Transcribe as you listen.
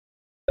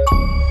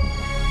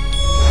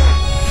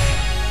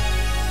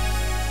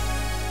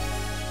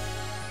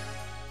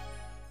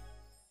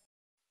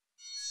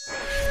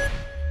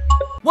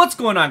What's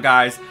going on,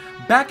 guys?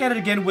 Back at it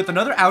again with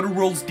another Outer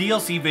Worlds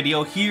DLC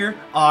video here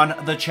on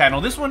the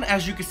channel. This one,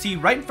 as you can see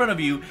right in front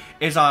of you,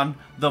 is on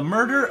the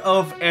murder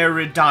of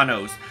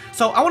Eridanos.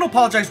 So I want to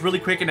apologize really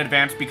quick in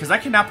advance because I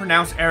cannot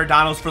pronounce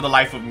Eridanos for the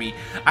life of me.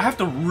 I have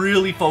to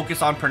really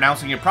focus on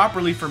pronouncing it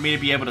properly for me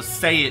to be able to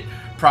say it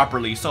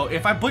properly. So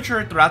if I butcher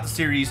it throughout the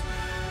series,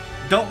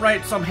 don't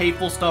write some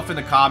hateful stuff in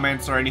the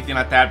comments or anything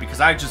like that, because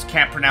I just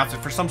can't pronounce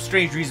it. For some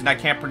strange reason, I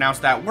can't pronounce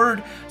that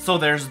word, so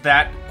there's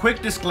that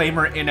quick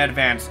disclaimer in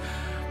advance.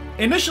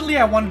 Initially,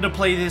 I wanted to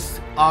play this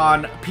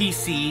on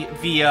PC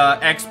via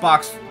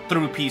Xbox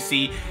through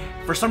PC.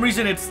 For some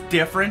reason, it's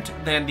different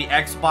than the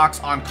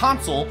Xbox on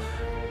console,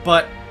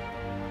 but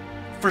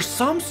for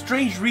some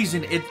strange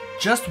reason, it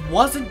just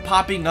wasn't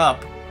popping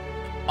up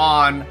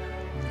on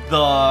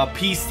the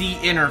PC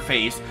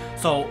interface.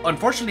 So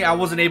unfortunately, I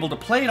wasn't able to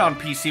play it on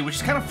PC, which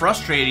is kind of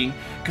frustrating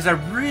because I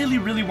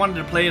really wanted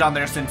to play it on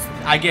there, since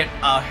I get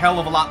a hell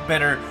of a lot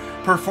better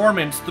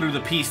performance through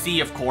the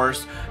PC, of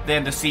course,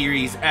 than the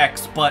Series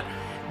X. But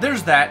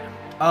there's that.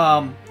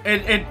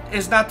 It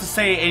is not to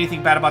say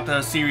anything bad about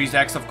the Series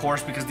X, of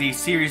course, because the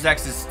Series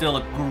X is still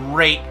a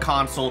great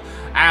console.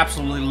 I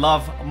absolutely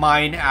love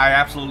mine. I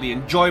absolutely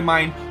enjoy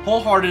mine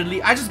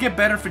wholeheartedly. I just get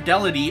better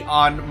fidelity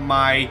on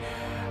my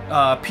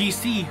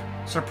PC.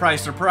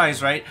 Surprise,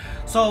 surprise, right?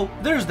 So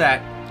there's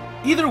that.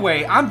 Either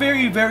way, I'm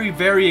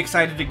very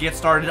excited to get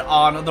started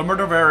on the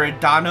Murder of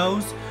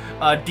Eridanos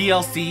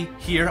DLC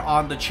here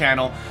on the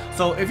channel.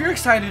 So if you're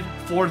excited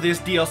for this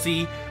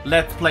DLC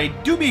Let's Play,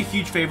 do me a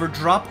huge favor,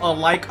 drop a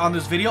like on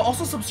this video.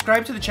 Also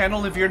subscribe to the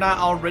channel if you're not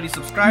already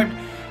subscribed,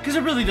 because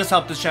it really does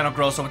help this channel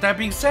grow. So with that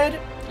being said,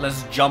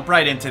 let's jump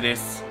right into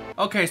this.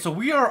 Okay, so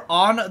we are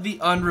on the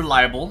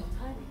Unreliable.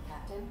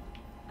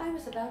 I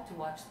was about to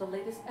watch the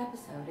latest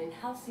episode in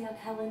HALCYON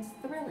Helen's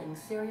thrilling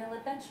serial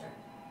adventure.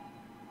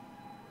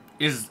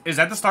 Is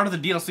that the start of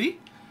the DLC?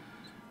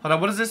 Hold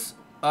on, what is this?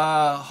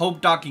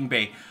 Hope Docking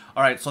Bay.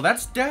 Alright, so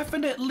that's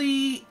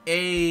definitely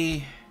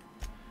a...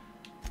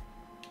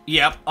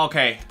 Yep,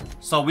 okay.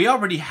 So we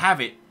already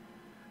have it.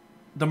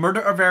 The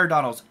Murder of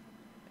Eridanos.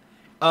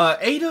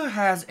 Ada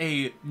has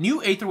a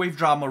new Aetherwave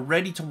drama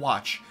ready to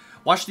watch.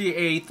 Watch the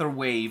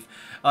Aetherwave.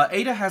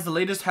 Ada has the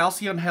latest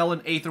HALCYON Helen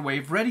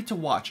Aetherwave ready to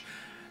watch.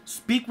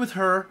 Speak with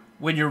her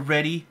when you're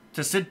ready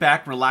to sit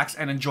back, relax,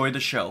 and enjoy the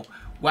show.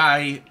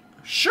 Why,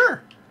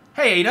 sure.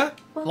 Hey, Ada.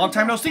 Long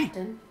time no see.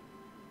 Captain.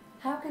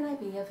 How can I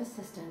be of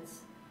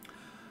assistance?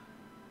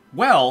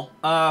 Well,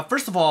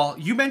 first of all,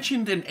 you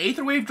mentioned an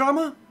Aetherwave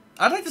drama?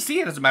 I'd like to see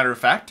it, as a matter of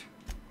fact.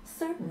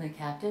 Certainly,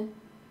 Captain.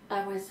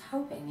 I was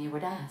hoping you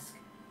would ask.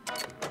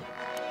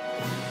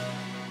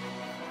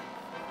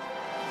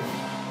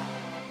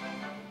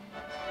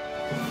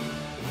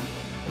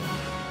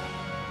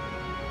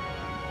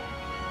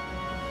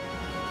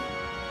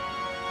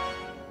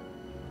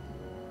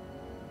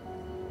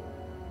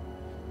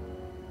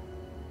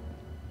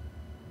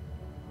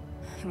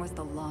 It was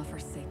the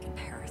law-forsaken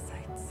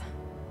parasites.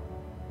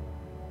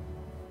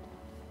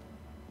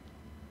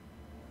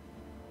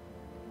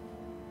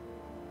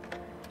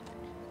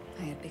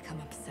 I had become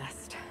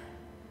obsessed.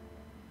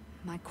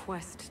 My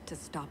quest to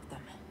stop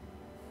them.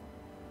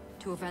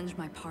 To avenge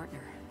my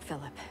partner,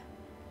 Philip.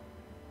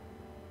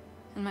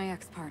 And my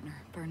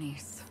ex-partner,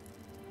 Bernice.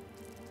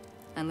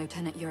 And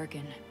Lieutenant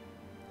Jurgen.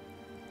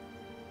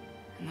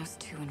 And those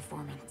two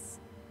informants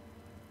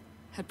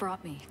had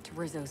brought me to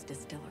Rizzo's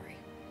distillery.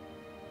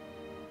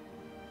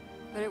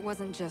 But it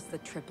wasn't just the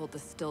triple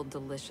distilled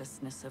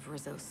deliciousness of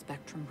Rizzo's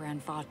Spectrum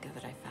brand vodka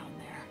that I found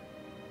there.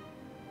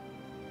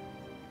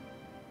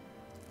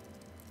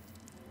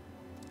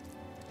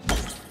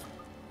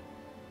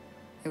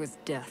 It was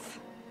death.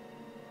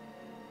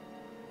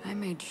 I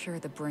made sure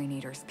the Brain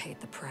Eaters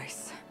paid the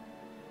price.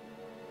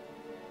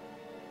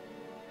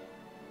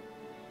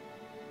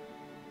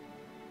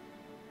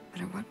 But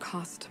at what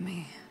cost to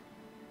me?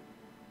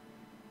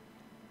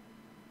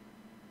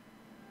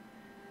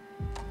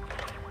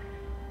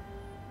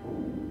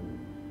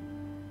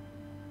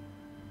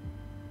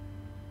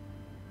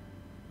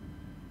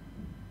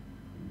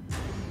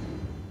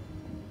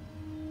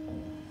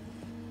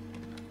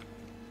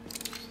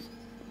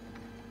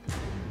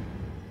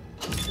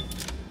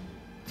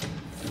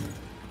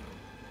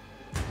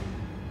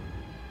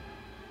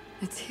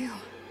 It's you.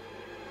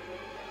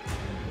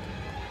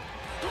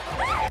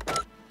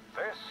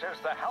 This is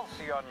the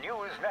HALCYON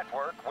News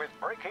Network with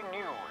breaking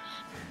news.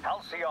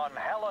 HALCYON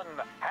Helen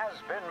has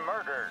been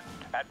murdered.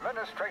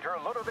 Administrator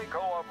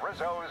Ludovico of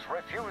Rizzo's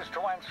refused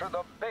to answer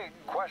the big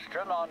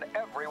question on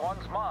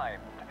everyone's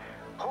mind.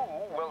 Who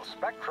will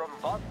Spectrum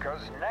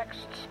Vodka's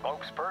next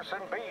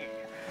spokesperson be?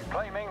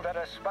 Claiming that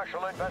a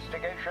special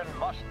investigation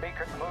must be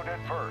concluded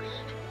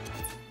first.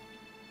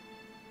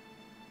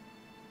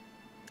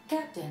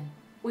 Captain,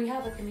 we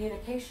have a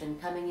communication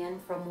coming in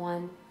from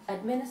one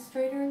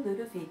Administrator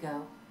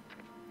Ludovico.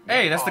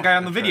 Hey, that's the guy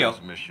on the video.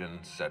 Transmission,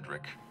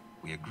 Cedric.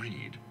 We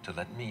agreed to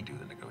let me do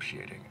the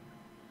negotiating.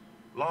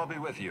 Law be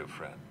with you,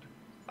 friend.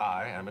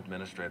 I am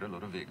Administrator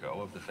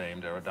Ludovico of the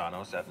famed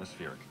Eridanos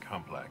Atmospheric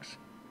Complex.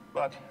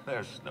 But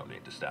there's no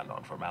need to stand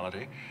on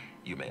formality.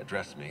 You may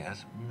address me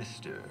as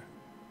Mr.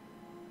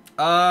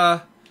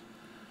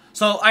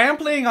 So I am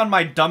playing on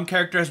my dumb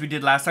character as we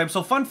did last time.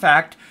 So fun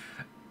fact,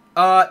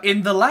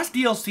 in the last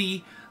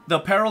DLC, the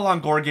Peril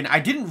on Gorgon, I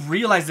didn't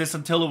realize this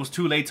until it was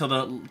too late,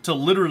 till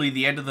literally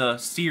the end of the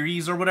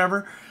series or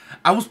whatever.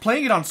 I was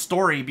playing it on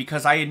story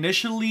because I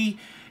initially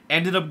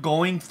ended up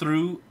going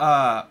through,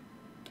 I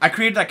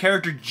created that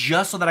character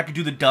just so that I could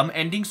do the dumb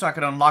ending so I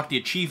could unlock the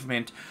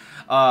achievement.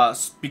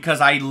 Because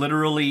I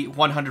literally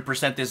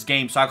 100% this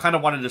game, so I kind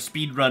of wanted to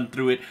speed run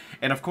through it,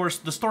 and of course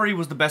the story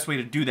was the best way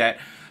to do that.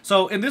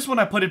 So in this one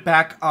I put it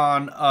back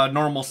on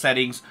normal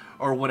settings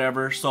or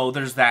whatever, so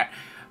there's that.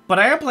 But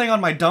I am playing on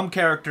my dumb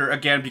character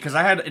again because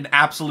I had an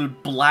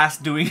absolute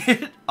blast doing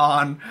it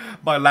on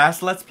my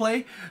last Let's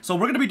Play. So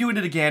we're going to be doing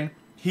it again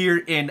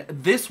here in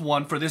this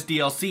one for this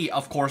DLC,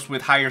 of course,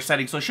 with higher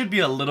settings. So it should be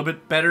a little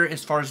bit better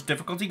as far as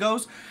difficulty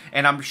goes.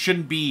 And I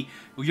shouldn't be,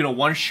 you know,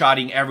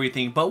 one-shotting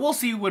everything. But we'll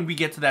see when we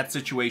get to that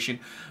situation.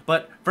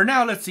 But for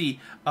now, let's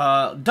see.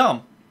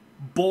 Dumb.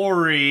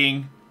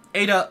 Boring.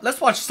 Ada, let's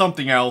watch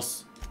something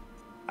else.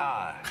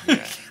 Ah,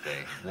 yes,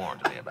 they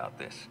warned me about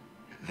this.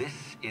 This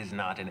is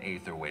not an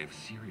Aetherwave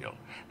serial.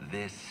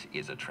 This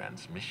is a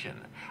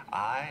transmission.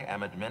 I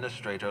am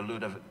Administrator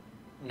Ludovico.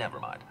 Never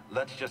mind.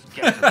 Let's just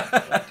get to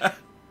that point.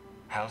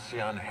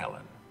 Halcyon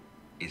Helen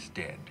is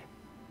dead.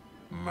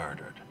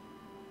 Murdered.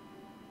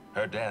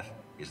 Her death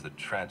is the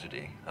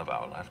tragedy of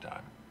our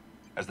lifetime.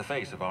 As the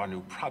face of our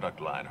new product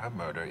line, her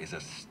murder is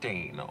a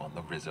stain on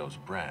the Rizzo's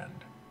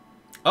brand.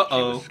 She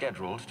was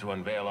scheduled to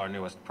unveil our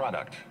newest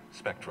product,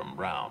 Spectrum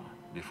Brown,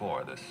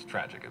 before this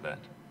tragic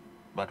event.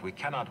 But we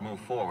cannot move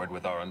forward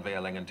with our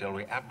unveiling until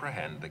we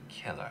apprehend the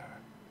killer.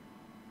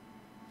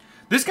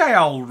 This guy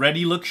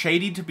already looks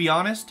shady, to be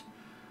honest.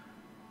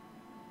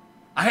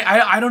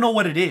 I don't know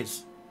what it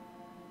is,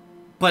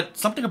 but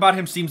something about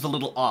him seems a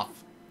little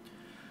off.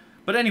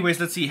 But anyways,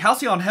 let's see.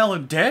 Halcyon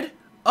Helen dead?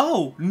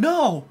 Oh,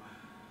 no!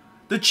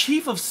 The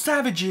Chief of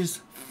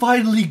Savages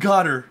finally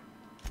got her.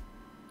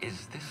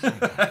 Is this some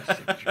kind of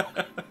sick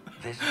joke?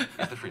 This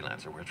is the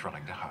freelancer we're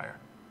trying to hire.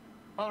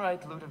 All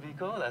right,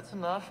 Ludovico, that's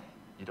enough.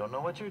 You don't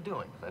know what you're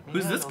doing. Let me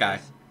Who's this handle guy?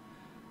 this.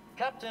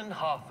 Captain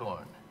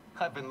Hawthorne.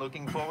 I've been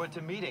looking forward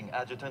to meeting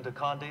Adjutant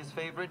Akonde's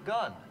favorite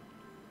gun.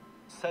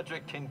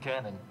 Cedric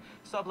Kincannon,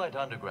 Sublight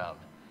Underground.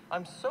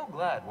 I'm so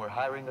glad we're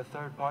hiring a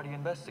third-party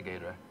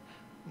investigator.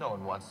 No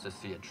one wants to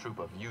see a troop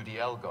of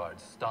UDL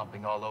guards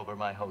stomping all over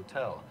my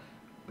hotel,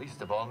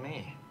 least of all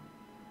me.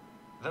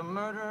 The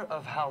murder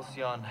of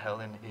Halcyon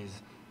Helen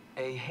is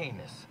a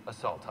heinous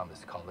assault on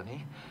this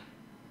colony.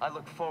 I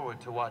look forward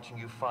to watching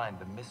you find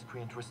the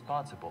miscreant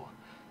responsible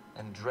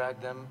and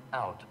drag them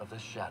out of the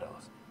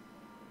shadows.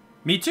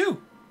 Me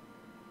too.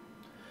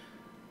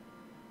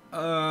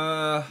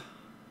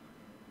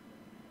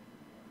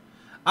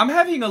 I'm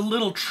having a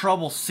little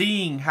trouble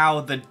seeing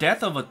how the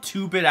death of a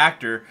 2-bit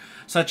actor,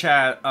 such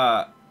as,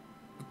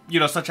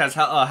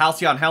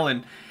 Halcyon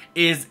Helen,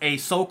 is a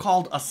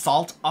so-called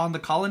assault on the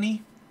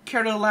colony.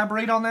 Care to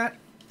elaborate on that?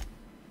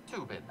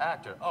 2-bit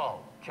actor?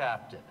 Oh,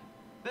 Captain.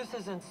 This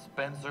isn't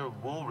Spencer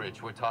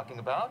Woolridge we're talking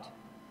about.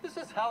 This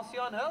is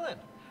Halcyon Helen,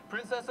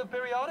 Princess of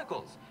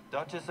Periodicals,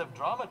 Duchess of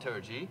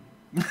Dramaturgy.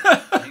 You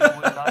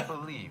would not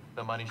believe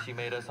the money she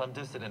made us on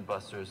Dissident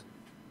Busters.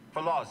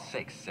 For law's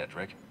sake,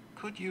 Cedric,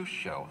 could you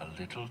show a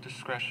little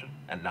discretion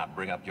and not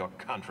bring up your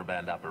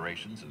contraband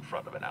operations in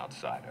front of an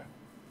outsider?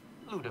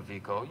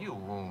 Ludovico, you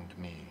wound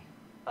me.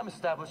 I'm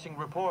establishing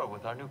rapport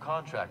with our new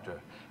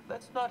contractor.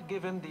 Let's not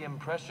give him the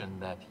impression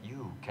that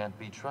you can't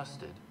be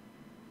trusted.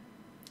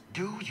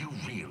 Do you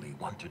really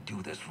want to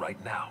do this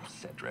right now,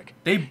 Cedric?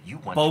 They you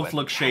want both to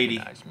look shady.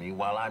 antagonize me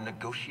while I'm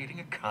negotiating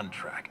a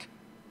contract.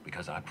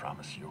 Because I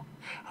promise you,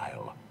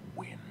 I'll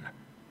win.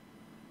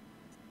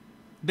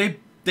 They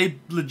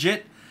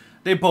legit,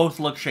 they both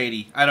look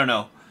shady. I don't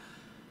know.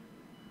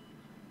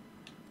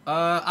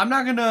 I'm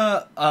not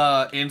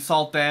gonna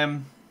insult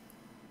them,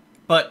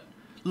 but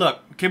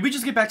look, can we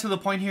just get back to the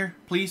point here,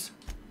 please?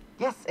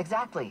 Yes,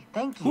 exactly.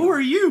 Thank you. Who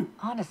are you?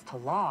 Honest to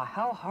law,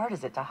 how hard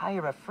is it to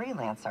hire a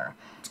freelancer?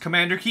 It's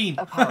Commander Keen.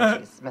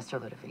 Apologies, Mr.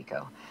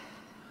 Ludovico.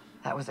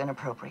 That was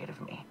inappropriate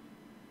of me.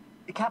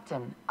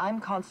 Captain, I'm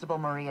Constable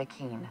Maria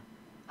Keen.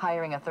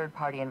 Hiring a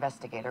third-party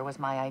investigator was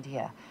my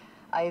idea.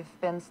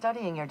 I've been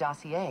studying your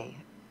dossier.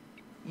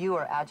 You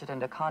are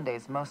Adjutant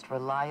Akonde's most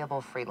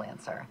reliable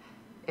freelancer.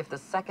 If the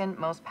second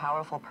most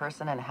powerful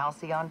person in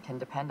Halcyon can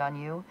depend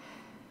on you,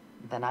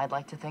 then I'd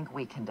like to think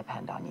we can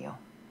depend on you.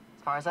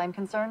 As far as I'm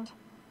concerned,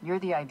 you're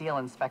the ideal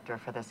inspector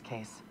for this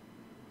case.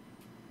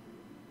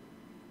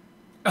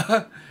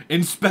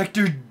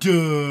 Inspector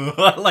Duh.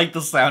 I like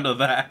the sound of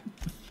that.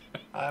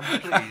 I'm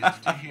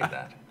pleased to hear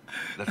that.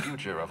 The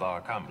future of our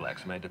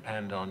complex may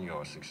depend on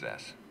your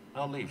success.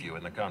 I'll leave you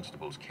in the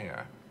constable's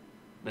care.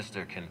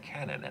 Mr.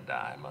 Kincannon and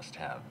I must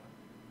have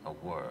a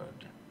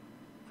word.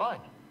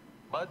 Fine.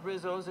 Mud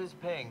Rizzo's is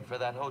paying for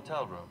that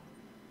hotel room.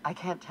 I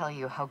can't tell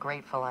you how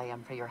grateful I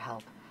am for your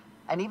help.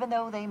 And even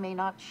though they may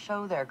not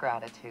show their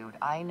gratitude,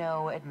 I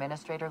know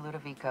Administrator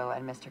Ludovico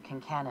and Mr.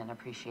 Kincannon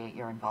appreciate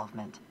your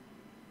involvement.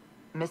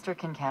 Mr.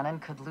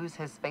 Kincannon could lose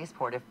his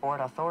spaceport if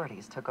board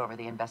authorities took over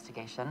the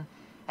investigation,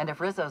 and if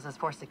Rizzo's is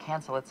forced to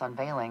cancel its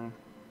unveiling,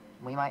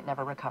 we might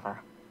never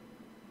recover.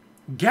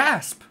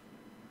 Gasp!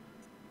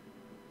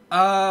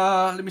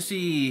 Let me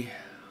see.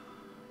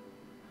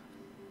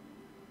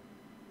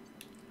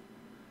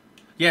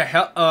 Yeah,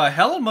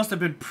 Helen must have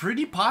been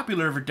pretty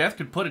popular if her death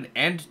could put an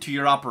end to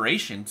your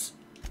operations.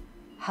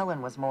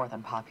 Helen was more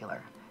than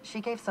popular. She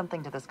gave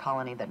something to this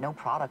colony that no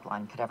product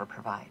line could ever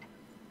provide.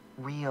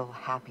 Real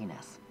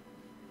happiness.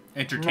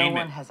 Entertainment.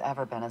 No one has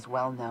ever been as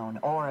well known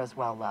or as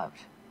well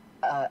loved.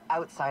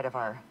 Outside of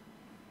our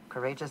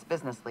courageous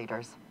business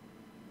leaders.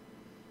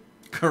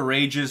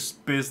 Courageous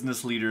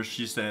business leaders,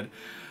 she said.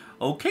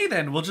 Okay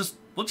then, we'll just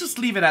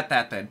leave it at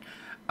that then.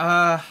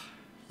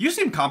 You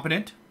seem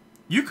competent.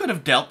 You could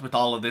have dealt with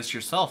all of this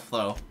yourself,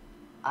 though.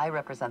 I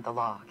represent the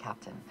law,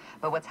 Captain.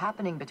 But what's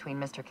happening between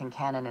Mr.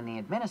 Kincannon and the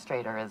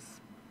Administrator is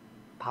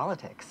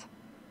politics.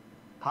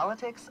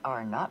 Politics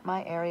are not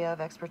my area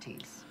of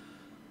expertise.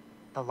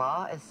 The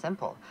law is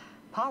simple.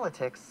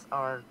 Politics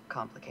are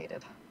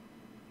complicated.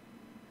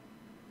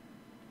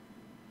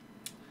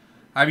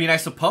 I mean, I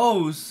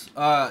suppose,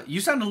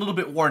 you sound a little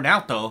bit worn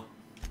out, though.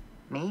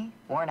 Me?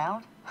 Worn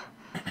out?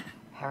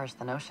 Perish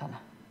the notion.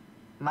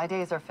 My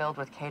days are filled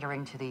with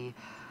catering to the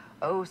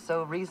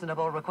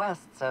oh-so-reasonable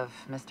requests of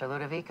Mr.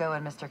 Ludovico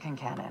and Mr.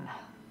 Kincannon.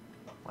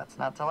 What's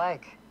not to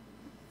like?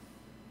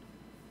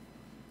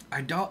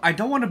 I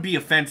don't want to be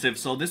offensive,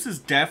 so this is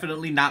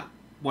definitely not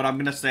what I'm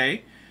gonna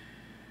say.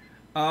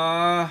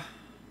 Yeah,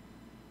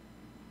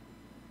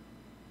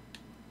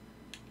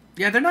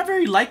 they're not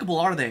very likable,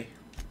 are they?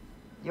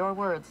 Your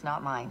words,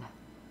 not mine.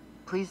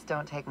 Please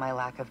don't take my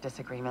lack of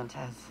disagreement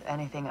as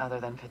anything other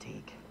than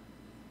fatigue.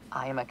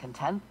 I am a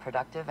content,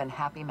 productive, and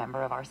happy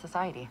member of our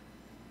society.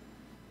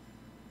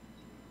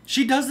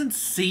 She doesn't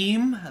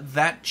seem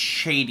that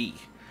shady.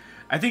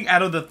 I think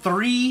out of the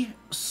three,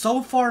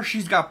 so far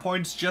she's got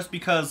points just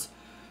because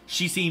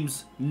she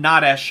seems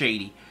not as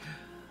shady.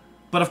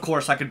 But of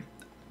course, I could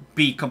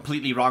be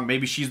completely wrong.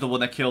 Maybe she's the one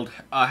that killed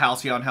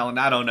Halcyon Helen.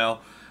 I don't know.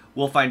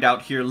 We'll find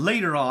out here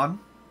later on.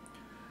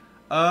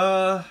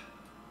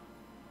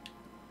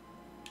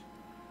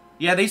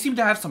 Yeah, they seem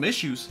to have some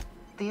issues.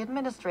 The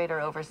Administrator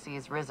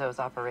oversees Rizzo's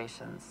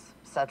operations.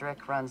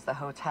 Cedric runs the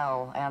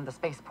hotel and the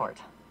spaceport.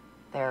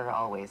 They're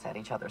always at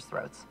each other's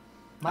throats.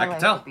 My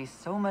life would be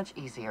so much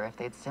easier if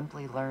they'd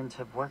simply learn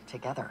to work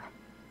together.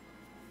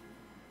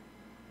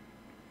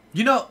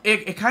 You know,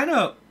 it kind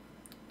of,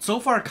 so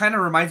far, it kind of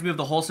reminds me of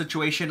the whole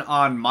situation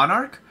on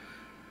Monarch,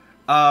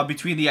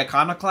 between the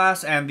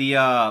Iconoclast and the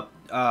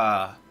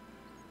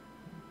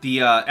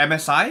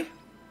MSI.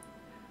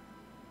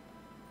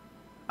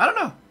 I don't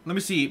know. Let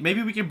me see.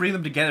 Maybe we can bring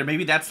them together.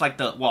 Maybe that's like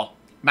the, well,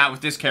 not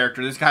with this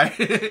character. This guy,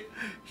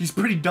 he's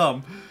pretty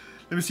dumb.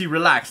 Let me see.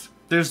 Relax.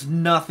 There's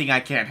nothing I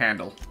can't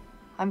handle.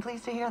 I'm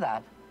pleased to hear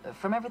that.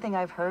 From everything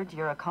I've heard,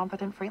 you're a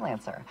competent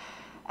freelancer.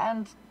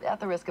 And at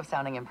the risk of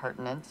sounding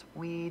impertinent,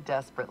 we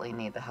desperately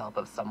need the help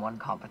of someone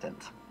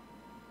competent.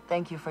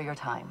 Thank you for your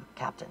time,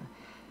 Captain.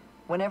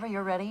 Whenever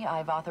you're ready,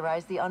 I've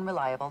authorized the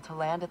Unreliable to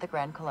land at the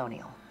Grand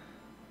Colonial.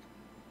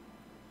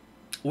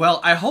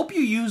 Well, I hope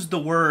you use the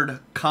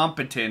word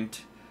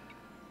competent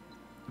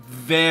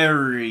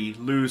very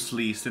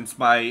loosely, since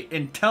my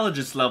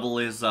intelligence level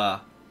is,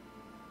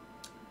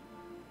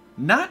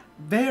 not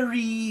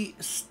very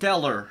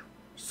stellar,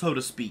 so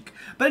to speak.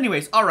 But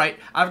anyways, alright,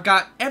 I've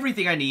got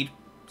everything I need.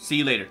 See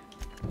you later.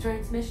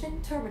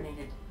 Transmission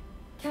terminated.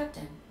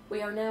 Captain,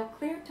 we are now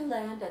cleared to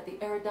land at the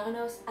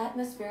Eridanos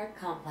atmospheric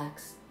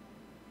complex.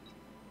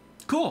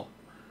 Cool.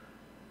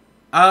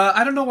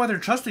 I don't know why they're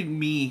trusting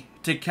me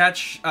to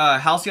catch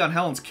Halcyon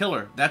Helen's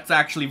killer. That's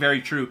actually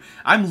very true.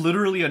 I'm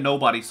literally a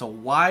nobody, so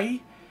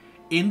why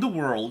in the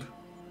world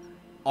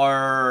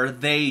are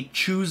they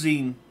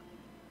choosing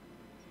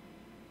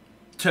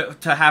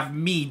to have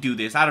me do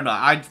this? I don't know.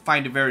 I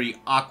find it very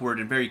awkward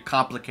and very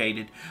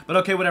complicated. But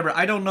okay, whatever.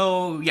 I don't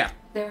know. Yeah.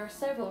 There are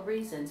several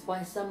reasons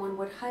why someone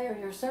would hire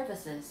your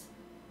services.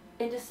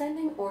 In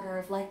descending order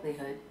of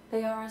likelihood,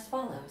 they are as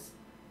follows: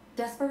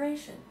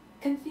 desperation,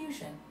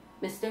 confusion,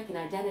 mistaken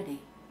identity,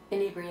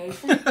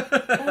 inebriation,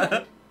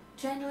 and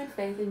genuine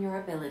faith in your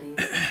abilities.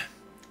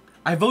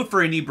 I vote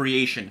for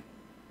inebriation.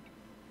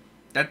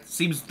 That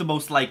seems the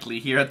most likely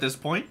here at this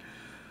point.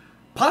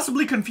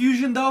 Possibly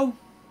confusion, though.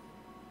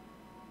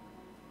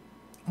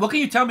 What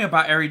can you tell me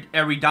about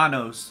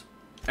Eridanos?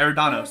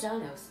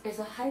 Eridanos is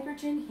a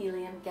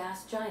hydrogen-helium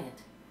gas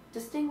giant,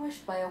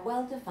 distinguished by a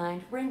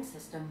well-defined ring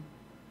system.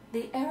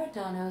 The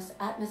Eridanos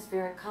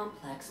atmospheric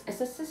complex is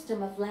a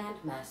system of land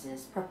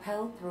masses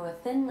propelled through a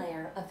thin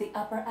layer of the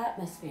upper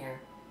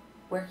atmosphere,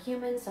 where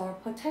humans are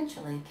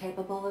potentially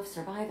capable of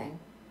surviving.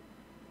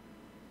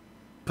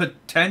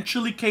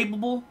 Potentially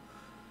capable?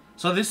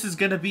 So this is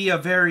going to be a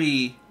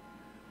very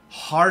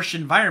harsh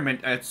environment,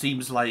 it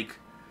seems like.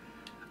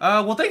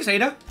 Well, thanks,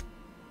 Ada.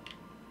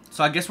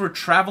 So I guess we're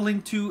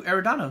traveling to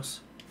Eridanos.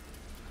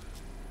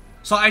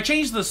 So I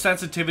changed the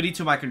sensitivity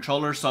to my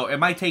controller, so it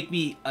might take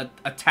me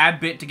a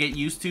tad bit to get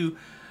used to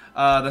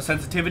the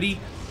sensitivity,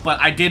 but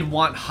I did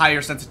want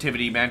higher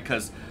sensitivity, man,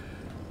 because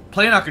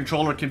playing on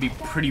controller can be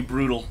pretty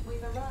brutal.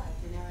 We've arrived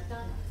in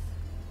Eridanos.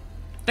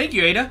 Thank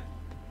you, Ada.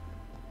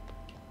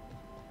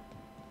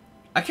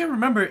 I can't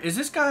remember, is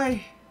this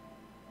guy...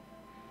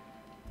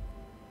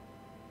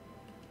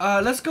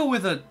 let's go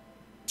with a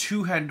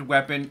two-hand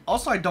weapon.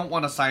 Also, I don't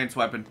want a science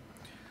weapon.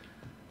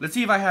 Let's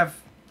see if I have...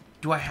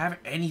 Do I have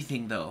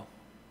anything, though?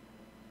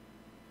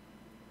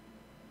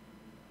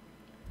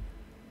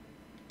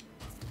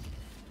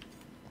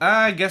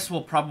 I guess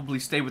we'll probably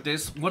stay with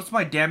this. What's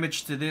my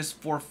damage to this?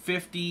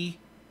 450.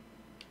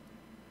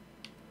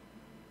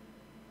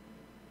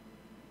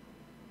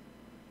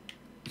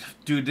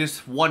 Dude,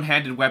 this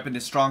one-handed weapon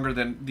is stronger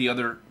than the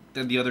other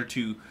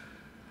two.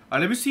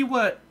 Let me see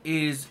what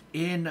is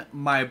in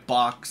my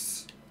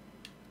box.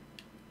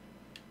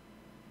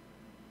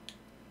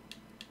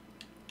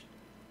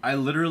 I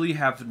literally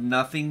have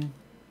nothing.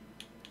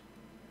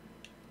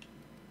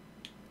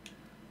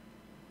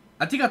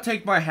 I think I'll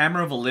take my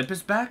Hammer of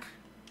Olympus back.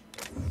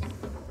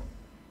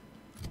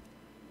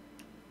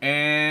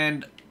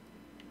 And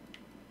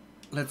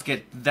let's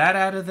get that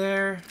out of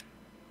there.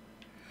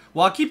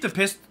 Well, I'll keep the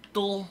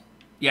pistol.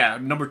 Yeah,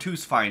 number 2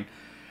 is fine.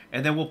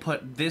 And then we'll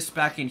put this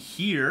back in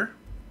here.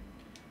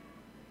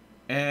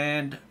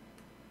 And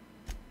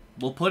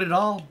we'll put it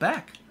all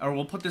back. Or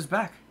we'll put this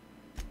back.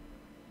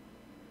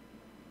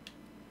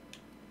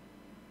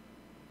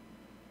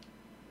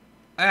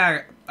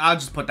 I'll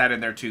just put that in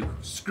there too.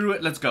 Screw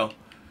it, let's go.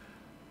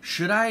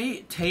 Should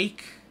I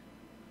take...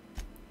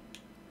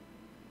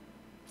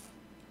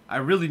 I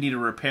really need to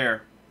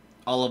repair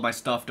all of my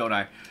stuff, don't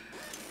I?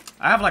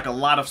 I have like a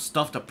lot of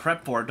stuff to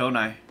prep for, don't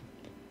I?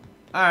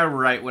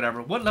 Alright,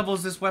 whatever. What level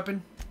is this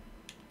weapon?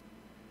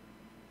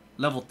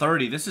 Level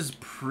 30. This is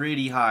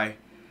pretty high.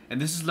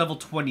 And this is level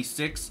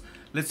 26.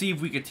 Let's see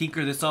if we can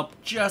tinker this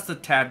up just a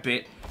tad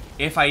bit.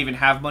 If I even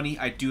have money.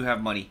 I do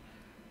have money.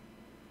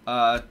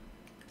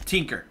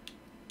 Tinker.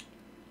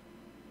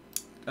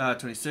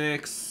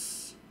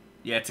 26.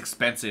 Yeah, it's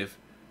expensive.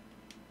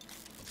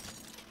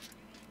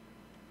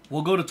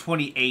 We'll go to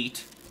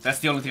 28. That's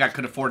the only thing I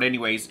could afford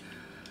anyways.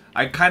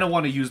 I kind of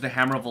want to use the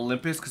Hammer of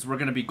Olympus because we're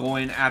going to be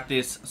going at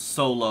this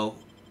solo.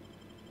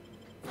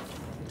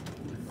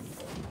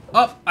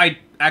 Oh, I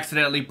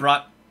accidentally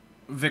brought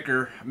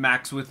Vicar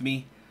Max with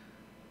me.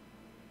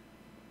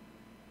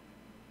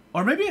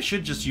 Or maybe I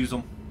should just use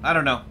him. I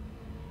don't know.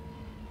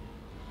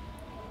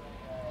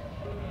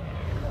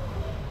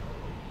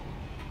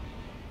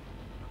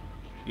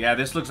 Yeah,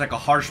 this looks like a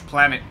harsh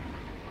planet.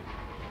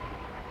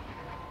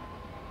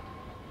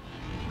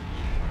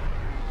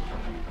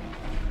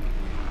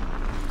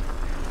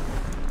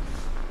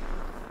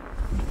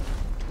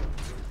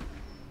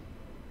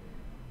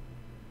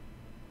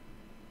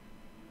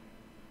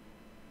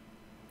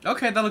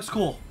 Okay, that looks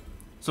cool.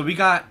 So we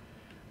got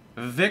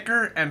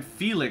Vicar and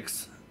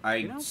Felix,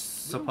 I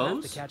suppose. We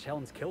don't have to catch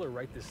Helen's killer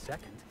right this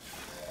second.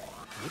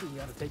 Maybe we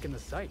ought to take in the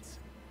sights.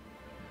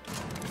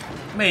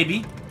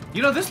 Maybe.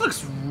 You know, this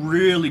looks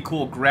really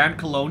cool. Grand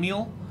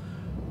Colonial.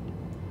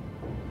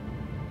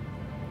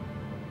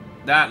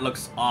 That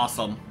looks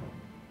awesome.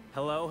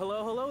 Hello,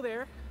 hello, hello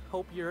there.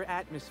 Hope your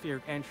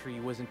atmospheric entry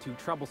wasn't too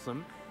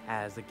troublesome.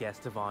 As a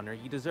guest of honor,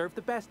 you deserve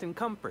the best in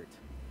comfort.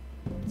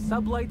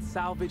 Sublight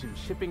Salvage and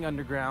Shipping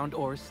Underground,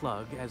 or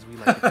Slug, as we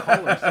like to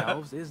call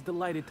ourselves, is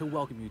delighted to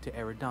welcome you to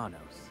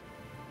Eridanos.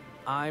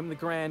 I'm the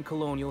Grand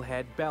Colonial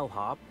Head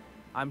Bellhop.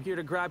 I'm here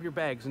to grab your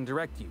bags and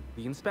direct you,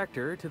 the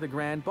inspector, to the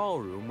Grand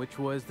Ballroom, which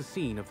was the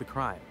scene of the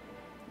crime.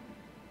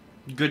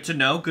 Good to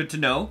know, good to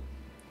know.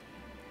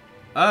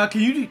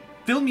 Can you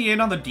fill me in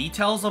on the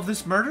details of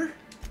this murder?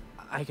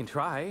 I can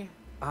try.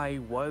 I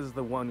was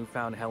the one who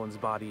found Helen's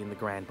body in the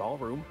Grand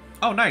Ballroom.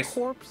 Oh, nice.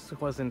 The corpse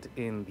wasn't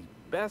in the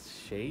best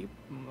shape.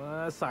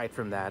 Aside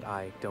from that,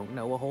 I don't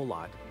know a whole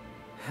lot.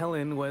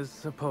 Helen was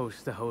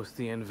supposed to host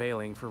the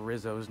unveiling for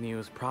Rizzo's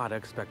newest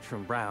product,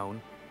 Spectrum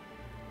Brown.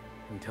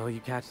 Until you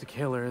catch the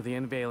killer, the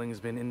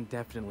unveiling's been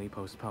indefinitely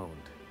postponed.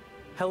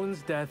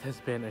 Helen's death has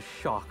been a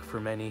shock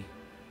for many.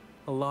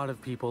 A lot of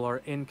people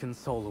are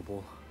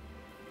inconsolable.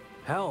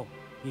 Hell,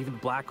 even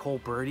Black Hole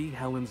Birdie,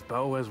 Helen's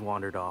beau, has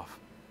wandered off.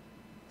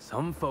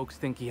 Some folks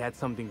think he had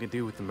something to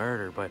do with the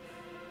murder, but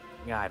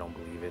I don't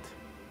believe it.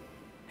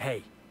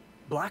 Hey,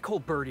 Black Hole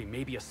Birdie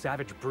may be a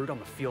savage brute on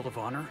the field of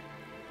honor,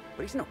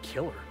 but he's no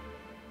killer.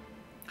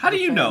 How do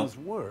you know? The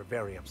fans were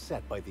very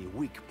upset by the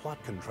weak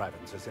plot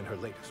contrivances in her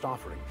latest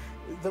offering,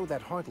 though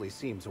that hardly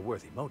seems a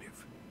worthy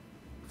motive.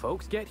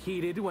 Folks get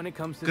heated when it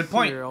comes to Good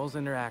point. serials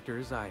and their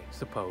actors, I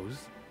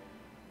suppose.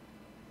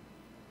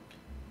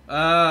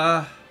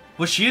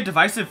 Was she a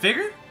divisive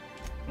figure?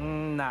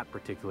 Not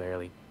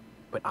particularly.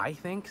 But I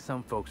think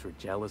some folks were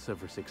jealous of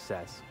her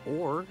success,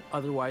 or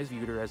otherwise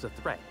viewed her as a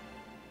threat.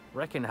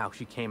 Reckon how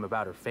she came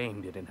about her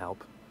fame didn't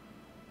help.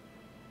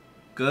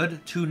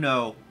 Good to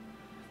know.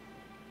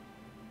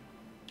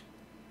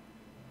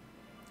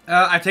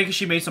 I take it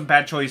she made some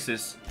bad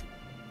choices.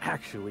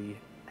 Actually,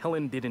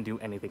 Helen didn't do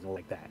anything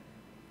like that.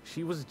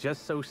 She was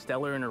just so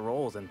stellar in her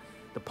roles, and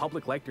the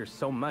public liked her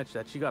so much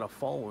that she got a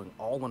following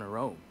all on her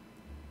own.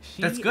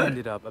 She That's good.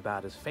 ended up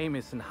about as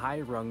famous and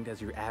high-runged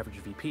as your average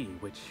VP,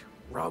 which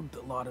rubbed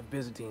a lot of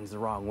Byzantines the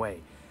wrong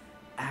way.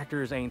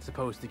 Actors ain't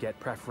supposed to get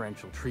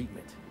preferential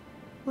treatment.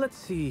 Let's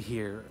see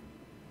here.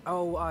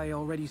 Oh, I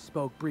already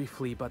spoke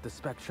briefly about the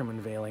Spectrum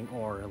unveiling,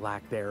 or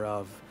lack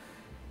thereof.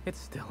 It's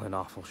still an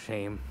awful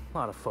shame. A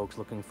lot of folks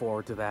looking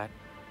forward to that.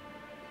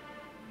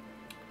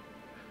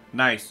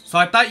 Nice. So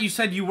I thought you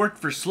said you worked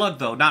for Slug,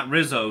 though, not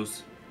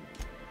Rizzo's.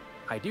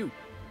 I do.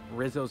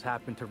 Rizzo's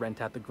happened to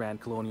rent out the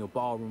Grand Colonial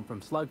Ballroom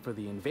from Slug for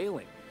the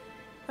unveiling.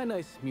 A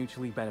nice,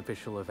 mutually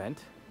beneficial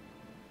event.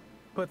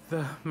 But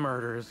the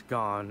murder's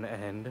gone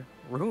and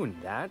ruined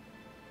that.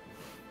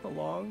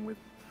 Along with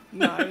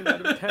 9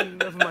 out of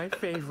 10 of my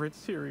favorite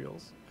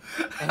cereals.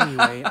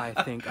 Anyway, I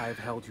think I've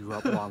held you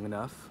up long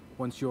enough.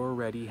 Once you're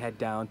ready, head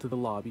down to the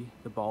lobby.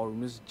 The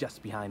ballroom is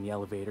just behind the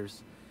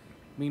elevators.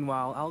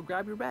 Meanwhile, I'll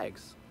grab your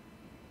bags.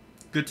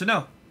 Good to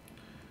know.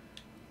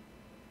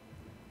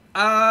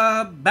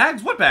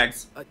 Bags? What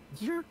bags?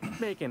 You're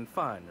making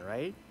fun,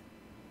 right?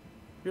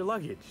 Your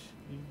luggage,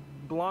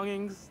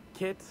 belongings,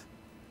 kit,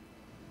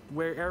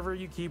 wherever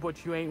you keep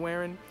what you ain't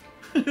wearing.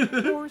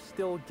 You're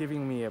still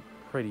giving me a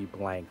pretty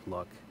blank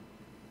look.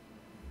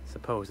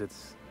 Suppose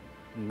it's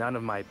none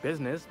of my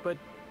business, but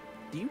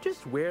do you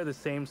just wear the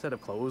same set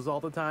of clothes all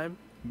the time?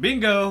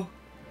 Bingo.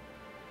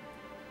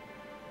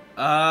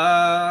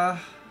 Of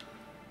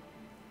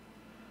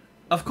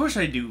course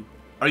I do.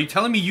 Are you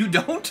telling me you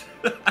don't?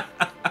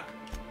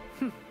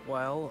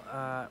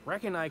 Well,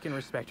 reckon I can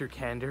respect your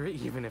candor,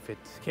 even if it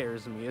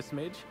scares me a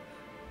smidge.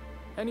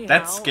 Anyhow,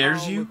 That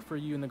scares I'll you? look for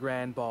you in the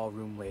grand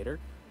ballroom later.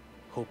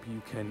 Hope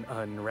you can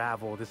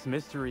unravel this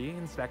mystery,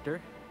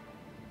 Inspector.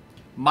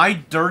 My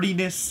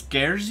dirtiness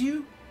scares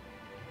you?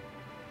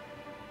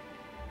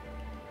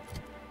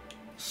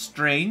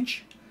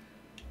 Strange.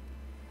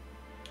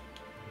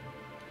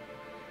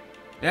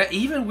 Yeah,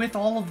 even with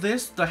all of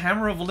this, the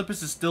Hammer of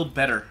Olympus is still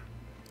better.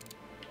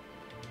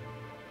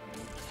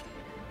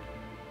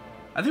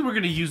 I think we're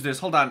going to use this.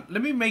 Hold on.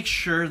 Let me make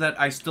sure that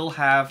I still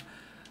have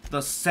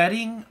the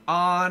setting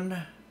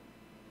on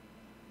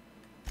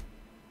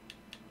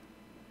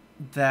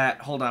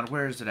that. Hold on.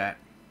 Where is it at?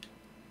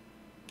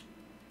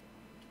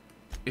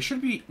 It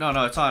should be... No,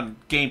 it's on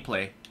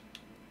gameplay.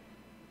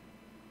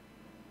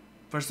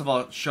 First of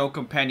all, show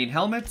companion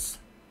helmets.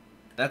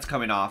 That's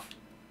coming off.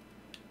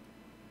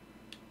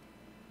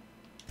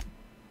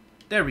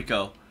 There we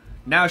go.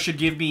 Now it should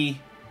give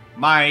me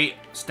my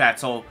stats.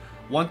 So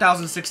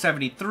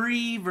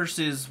 1,673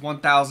 versus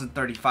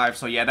 1,035.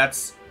 So yeah,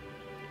 that's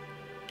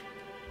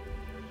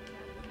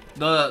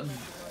the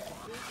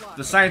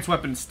science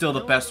weapon's still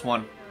the best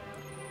one.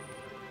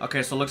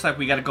 Okay, so it looks like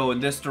we gotta go in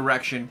this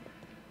direction.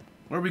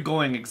 Where are we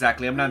going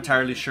exactly? I'm not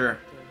entirely sure.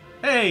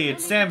 Hey,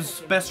 it's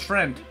Sam's best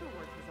friend.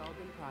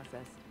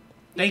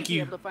 Thank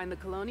you. Able to find the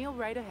Colonial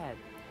right ahead.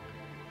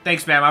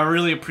 Thanks, ma'am. I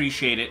really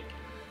appreciate it.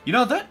 You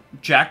know that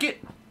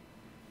jacket?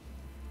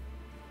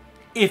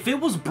 If it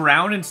was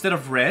brown instead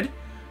of red,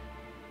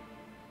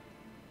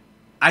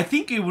 I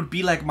think it would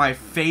be like my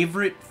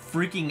favorite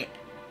freaking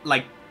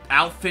like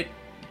outfit.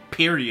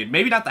 Period.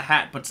 Maybe not the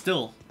hat, but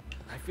still.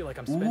 I feel like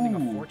I'm spending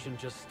a fortune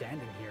just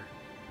standing here.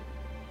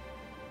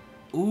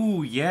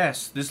 Ooh,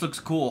 yes. This looks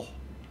cool.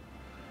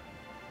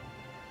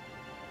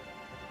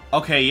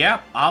 Okay,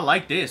 yeah, I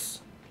like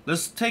this.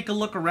 Let's take a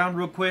look around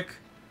real quick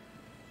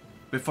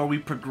before we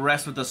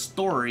progress with the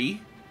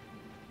story.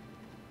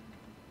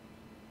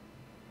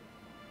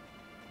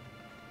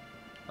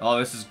 Oh,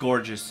 this is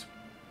gorgeous.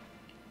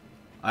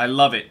 I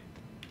love it.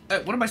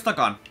 Hey, what am I stuck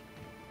on?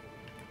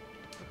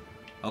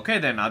 Okay,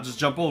 then. I'll just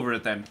jump over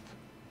it, then.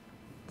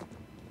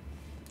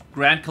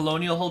 Grand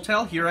Colonial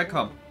Hotel, here I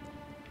come.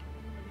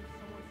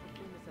 Someone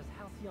so famous as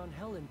HALCYON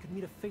Helen could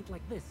meet a fate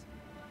like this.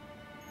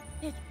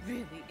 It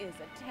really is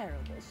a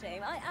terrible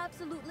shame. I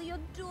absolutely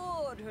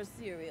adored her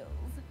cereals.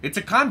 It's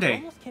a I Conde.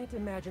 almost can't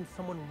imagine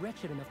someone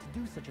wretched enough to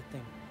do such a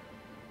thing.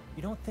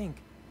 You don't think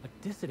a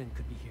dissident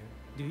could be here,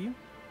 do you?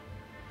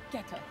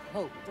 Get a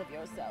hold of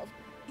yourself.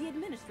 The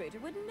administrator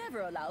would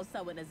never allow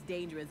someone as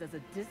dangerous as a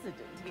dissident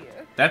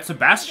here. That's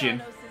Sebastian.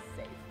 Eridanos is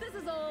safe. This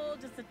is all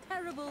just a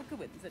terrible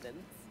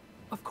coincidence.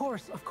 Of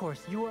course,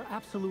 you are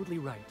absolutely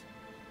right.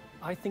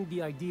 I think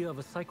the idea of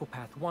a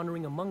psychopath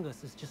wandering among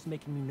us is just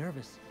making me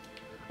nervous.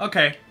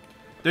 Okay.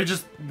 They're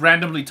just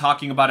randomly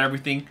talking about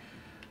everything.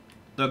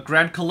 The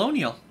Grand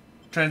Colonial.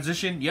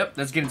 Transition. Yep,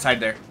 let's get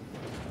inside there.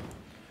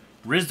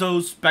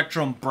 Rizzo's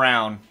Spectrum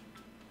Brown.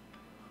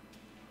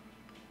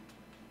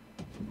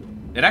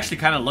 It actually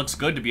kind of looks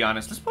good, to be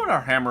honest. Let's put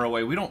our hammer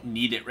away. We don't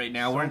need it right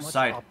now. We're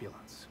inside. So much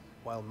opulence,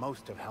 while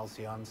most of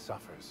Halcyon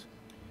suffers.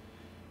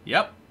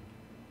 Yep.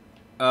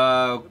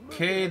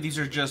 Okay, these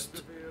are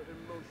just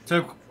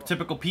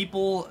typical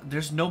people.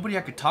 There's nobody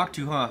I could talk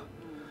to, huh?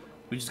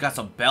 We just got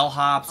some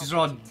bellhops. These are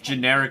all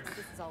generic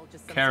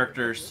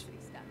characters.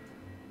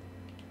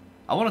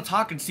 I want to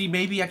talk and see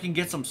maybe I can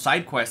get some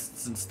side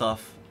quests and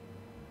stuff.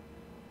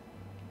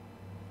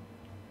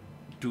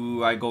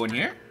 Do I go in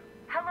here?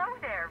 Hello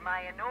there,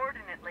 my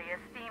inordinately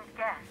esteemed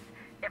guests.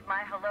 If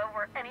my hello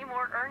were any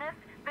more earnest,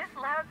 this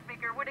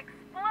loudspeaker would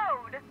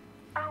explode.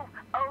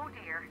 Oh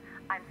dear.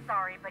 I'm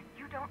sorry, but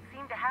you don't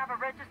seem to have a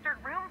registered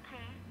room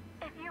key.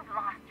 If you've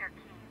lost your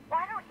key,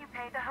 why don't you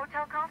pay the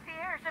hotel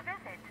concierge a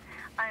visit?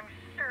 I'm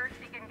sure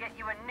she can get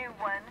you a new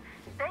one.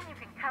 Then you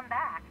can come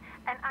back,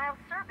 and I'll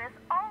service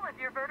all of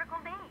your vertical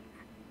needs.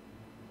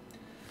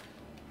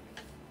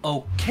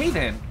 Okay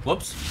then.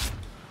 Whoops.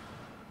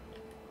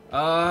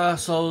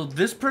 So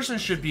this person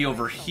should be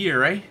over here,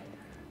 right?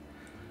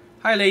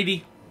 Hi,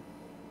 lady.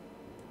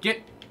 Can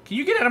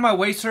you get out of my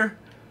way, sir?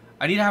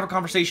 I need to have a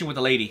conversation with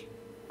the lady.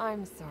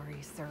 I'm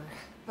sorry, sir,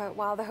 but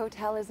while the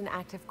hotel is an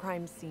active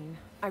crime scene,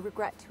 I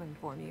regret to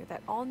inform you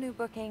that all new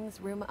bookings,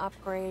 room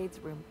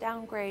upgrades, room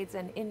downgrades,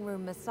 and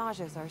in-room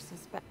massages are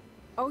suspect.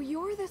 Oh,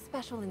 you're the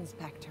special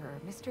inspector.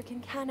 Mr.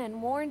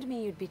 Kincannon warned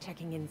me you'd be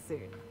checking in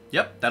soon.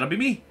 Yep, that'll be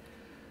me.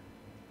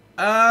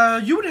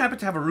 You would happen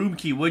to have a room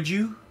key, would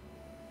you?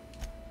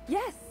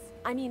 Yes.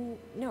 I mean,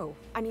 no.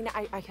 I mean,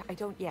 I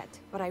don't yet,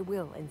 but I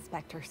will,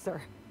 Inspector,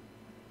 sir.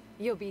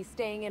 You'll be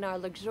staying in our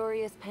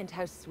luxurious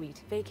penthouse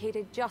suite,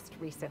 vacated just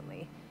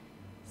recently.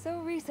 So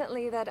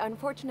recently that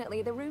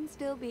unfortunately the room's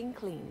still being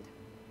cleaned.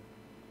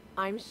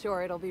 I'm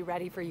sure it'll be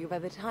ready for you by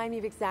the time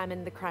you've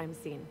examined the crime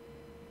scene.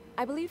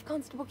 I believe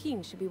Constable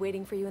Keene should be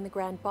waiting for you in the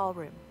grand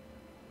ballroom.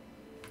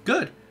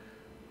 Good.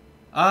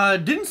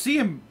 Didn't see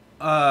him,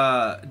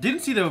 didn't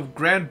see the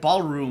grand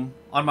ballroom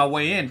on my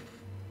way in.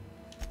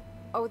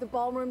 Oh, the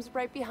ballroom's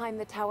right behind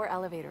the tower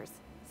elevators.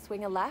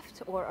 Swing a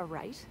left or a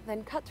right,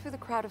 then cut through the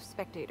crowd of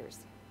spectators.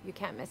 You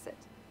can't miss it.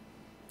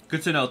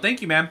 Good to know.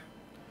 Thank you, ma'am.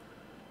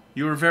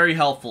 You were very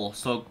helpful.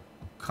 So,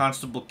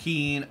 Constable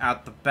Keene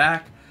at the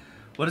back.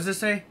 What does it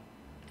say?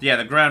 Yeah,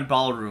 the grand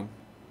ballroom.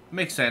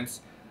 Makes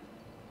sense.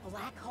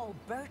 Black Hole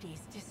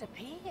Bertie's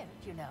disappeared,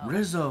 you know.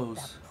 Rizzo's.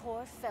 That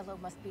poor fellow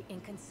must be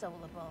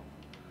inconsolable.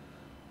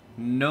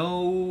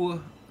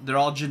 No, they're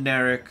all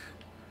generic.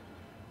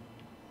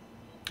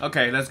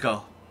 Okay, let's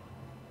go.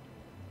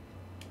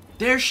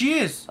 There she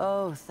is.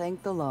 Oh,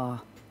 thank the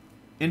law.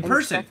 In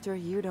person. Inspector,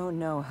 you don't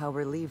know how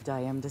relieved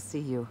I am to see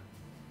you.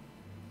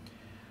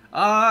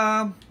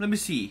 Let me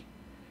see.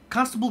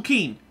 Constable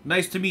Keene,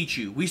 nice to meet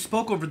you. We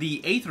spoke over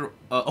the aether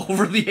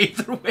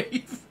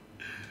wave.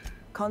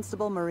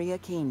 Constable Maria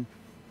Keene.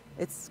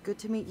 It's good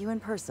to meet you in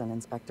person,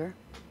 Inspector.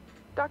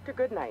 Dr.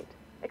 Goodnight.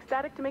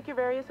 Ecstatic to make your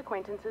various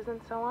acquaintances and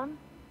so on.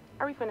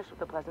 Are we finished with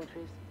the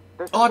pleasantries?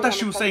 Oh, I thought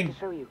she was saying...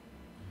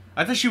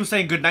 I thought she was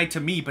saying goodnight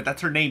to me, but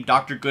that's her name,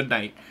 Dr.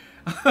 Goodnight.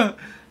 Let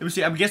me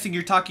see. I'm guessing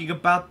you're talking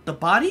about the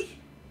body?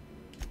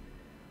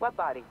 What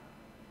body?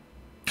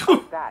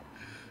 What's that?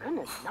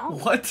 Goodness, no.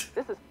 What?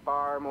 This is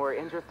far more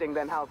interesting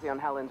than Halcyon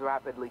Helen's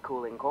rapidly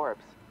cooling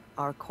corpse.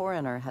 Our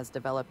coroner has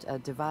developed a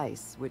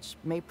device which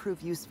may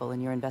prove useful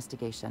in your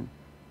investigation.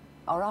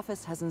 Our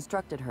office has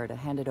instructed her to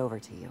hand it over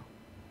to you.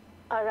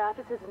 Our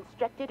office has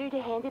instructed her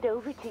to hand it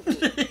over to you.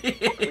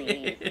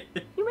 Please.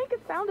 You make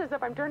it sound as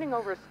if I'm turning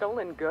over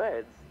stolen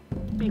goods.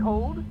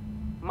 Behold,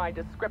 my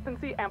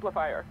discrepancy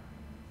amplifier.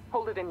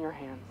 Hold it in your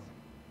hands.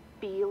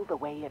 Feel the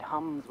way it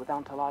hums with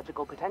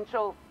ontological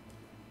potential.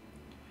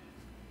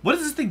 What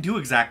does this thing do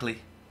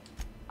exactly?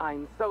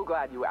 I'm so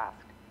glad you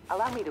asked.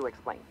 Allow me to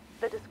explain.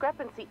 The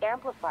discrepancy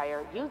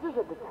amplifier uses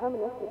a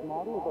deterministic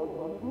model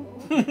of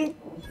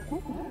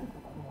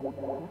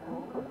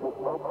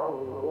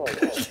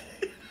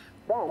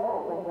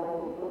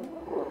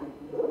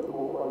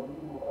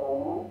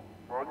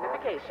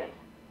magnification.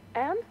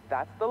 And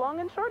that's the long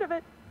and short of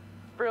it.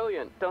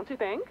 Brilliant, don't you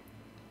think?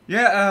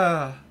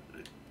 Yeah,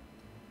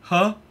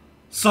 huh?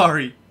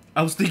 Sorry,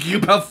 I was thinking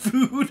about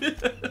food.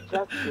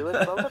 Just do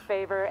us both a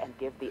favor and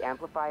give the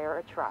amplifier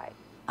a try.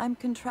 I'm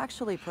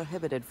contractually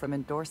prohibited from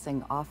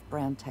endorsing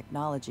off-brand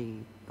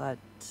technology, but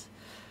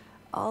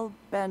I'll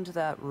bend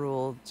that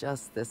rule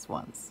just this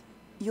once.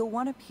 You'll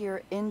want to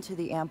peer into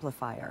the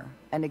amplifier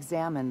and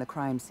examine the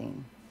crime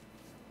scene.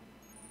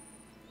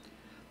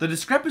 The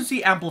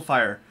discrepancy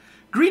amplifier.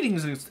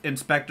 Greetings,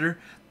 Inspector.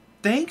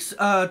 Thanks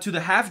to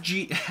the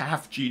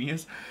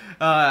half-genius,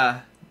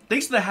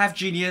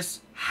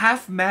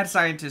 half-mad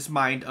scientist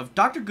mind of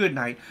Dr.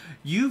 Goodnight,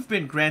 you've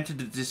been granted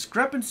the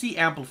discrepancy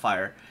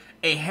amplifier,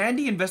 a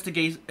handy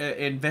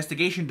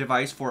investigation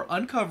device for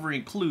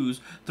uncovering clues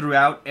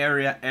throughout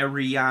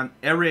Eridanos.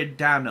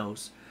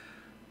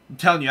 I'm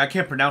telling you, I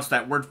can't pronounce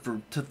that word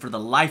for the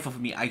life of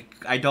me.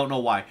 I don't know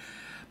why.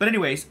 But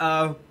anyways,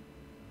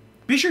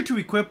 be sure to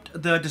equip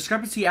the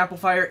discrepancy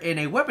amplifier in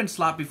a weapon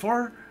slot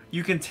before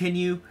you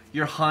continue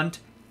your hunt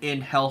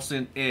in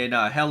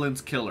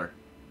Helen's killer.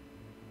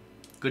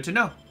 Good to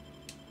know.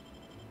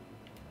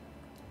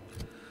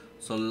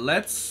 So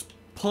let's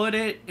put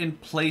it in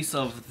place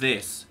of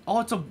this. Oh,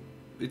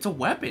 it's a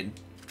weapon.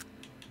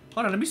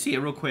 Hold on, let me see it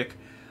real quick.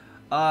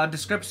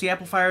 Discrepancy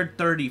amplifier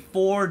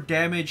 34,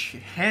 damage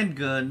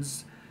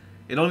handguns.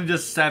 It only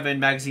does 7,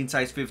 magazine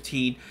size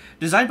 15.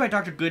 Designed by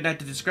Dr. Goodnight,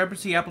 the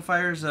discrepancy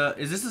amplifiers,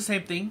 is this the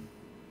same thing?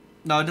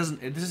 No, it doesn't.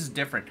 This is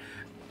different.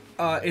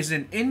 Is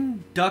an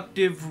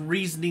inductive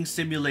reasoning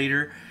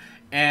simulator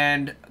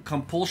and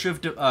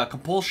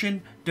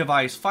compulsion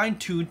device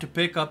fine-tuned to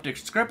pick up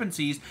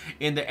discrepancies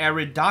in the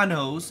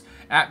Eridanos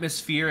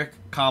atmospheric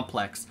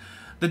complex.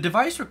 The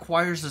device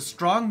requires the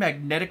strong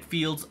magnetic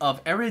fields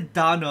of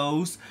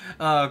Eridanos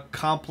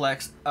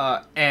complex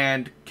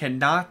and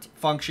cannot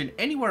function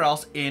anywhere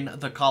else in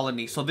the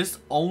colony. So this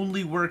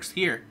only works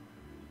here.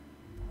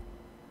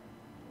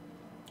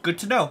 Good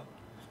to know.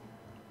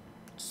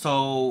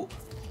 So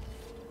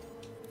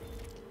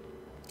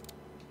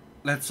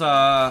let's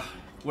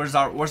where's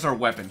our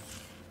weapon?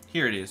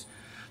 Here it is.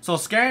 So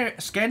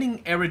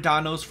scanning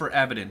Eridanos for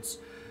evidence.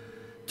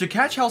 To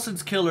catch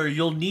HALCYON's killer,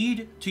 you'll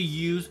need to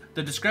use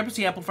the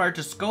discrepancy amplifier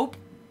to scope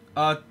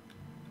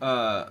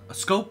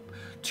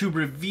to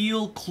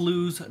reveal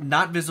clues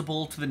not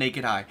visible to the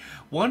naked eye.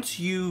 Once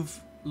you've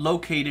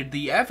located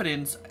the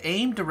evidence,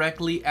 aim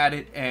directly at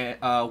it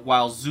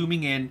while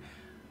zooming in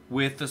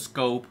with the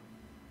scope,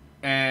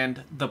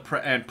 and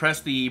press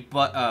the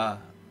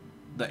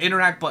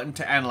interact button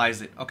to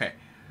analyze it. Okay.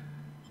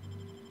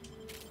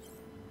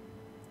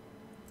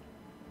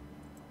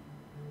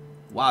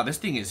 Wow, this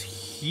thing is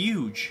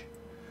huge.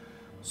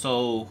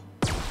 So,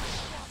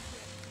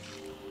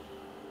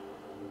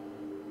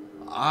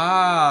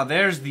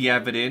 there's the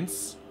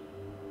evidence.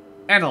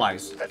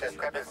 Analyze. The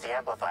discrepancy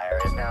amplifier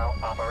is now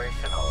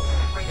operational.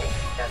 Reading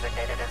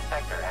designated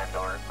inspector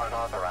and/or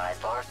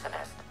unauthorized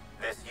larcenist.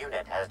 This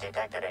unit has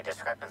detected a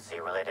discrepancy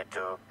related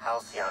to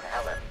HALCYON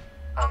HELEN.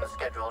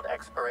 Unscheduled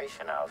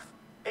expiration of.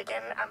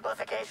 Begin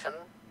amplification.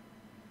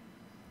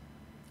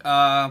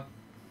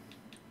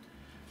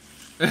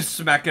 Let's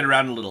smack it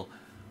around a little.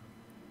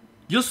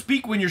 You'll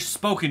speak when you're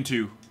spoken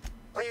to.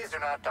 Please do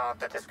not taunt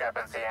the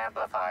discrepancy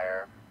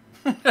amplifier.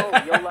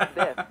 Oh, you'll love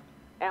this.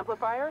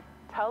 Amplifier,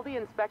 tell the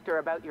inspector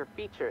about your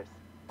features.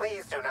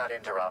 Please do not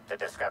interrupt the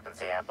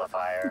discrepancy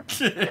amplifier.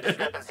 The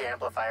discrepancy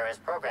amplifier is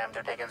programmed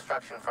to take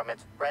instruction from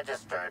its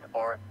registered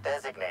or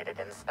designated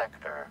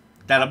inspector.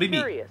 That'll be me.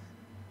 Curious.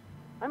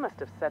 I must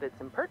have set its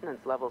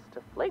impertinence levels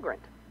to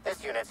flagrant.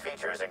 This unit's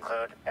features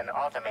include an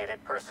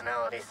automated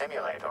personality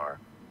simulator.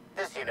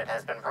 This unit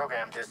has been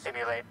programmed to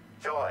simulate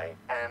joy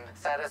and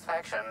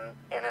satisfaction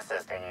in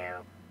assisting you.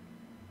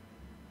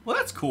 Well,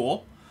 that's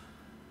cool.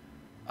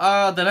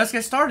 Then let's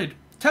get started.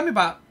 Tell me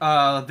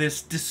about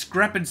this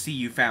discrepancy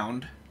you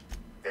found.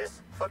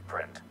 This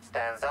footprint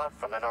stands out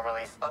from the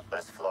normally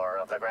spotless floor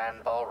of the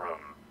grand ballroom.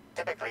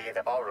 Typically,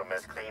 the ballroom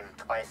is cleaned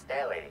twice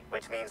daily,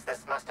 which means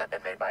this must have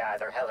been made by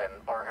either Helen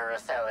or her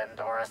assailant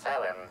or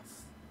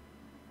assailants.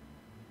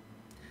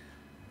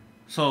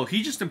 So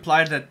he just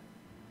implied that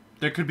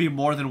there could be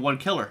more than one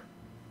killer.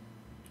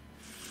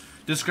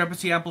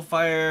 Discrepancy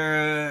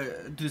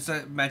amplifier. Does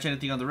that match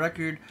anything on the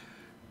record?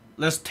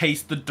 Let's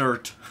taste the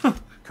dirt.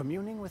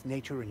 Communing with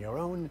nature in your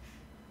own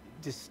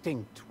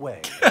distinct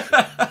way.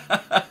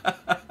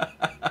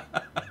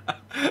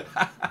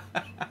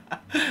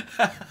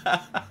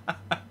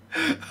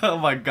 Oh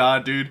my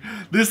god, dude.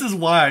 This is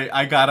why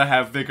I gotta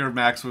have Vicar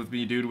Max with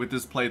me, dude, with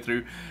this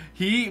playthrough.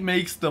 He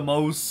makes the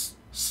most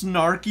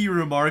snarky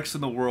remarks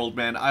in the world,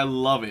 man. I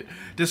love it.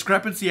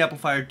 Discrepancy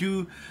amplifier.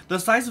 Do the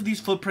size of these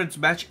footprints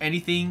match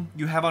anything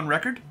you have on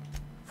record?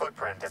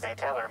 Footprint is a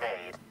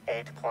tailor-made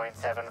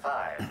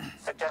 8.75,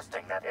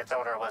 suggesting that its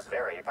owner was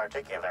very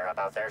particular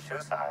about their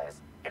shoe size.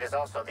 It is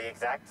also the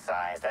exact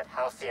size that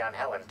HALCYON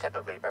HELEN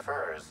typically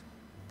prefers.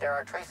 There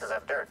are traces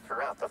of dirt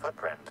throughout the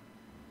footprint.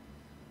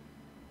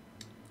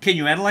 Can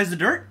you analyze the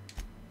dirt?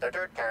 The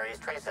dirt carries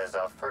traces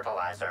of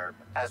fertilizer,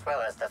 as well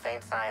as the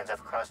faint signs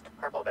of crushed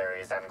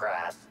purpleberries and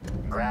grass.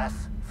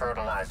 Grass,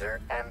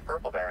 fertilizer, and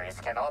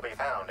purpleberries can all be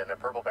found in the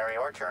purpleberry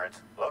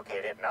orchards,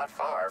 located not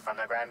far from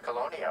the Grand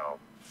Colonio.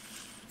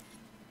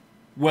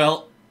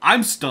 Well,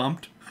 I'm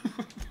stumped.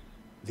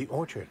 The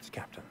orchards,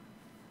 Captain.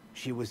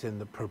 She was in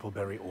the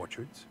purpleberry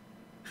orchards?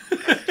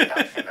 This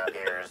deduction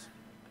appears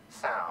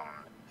sound.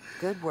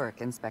 Good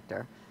work,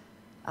 Inspector.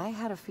 I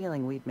had a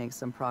feeling we'd make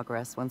some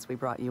progress once we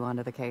brought you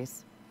onto the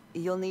case.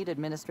 You'll need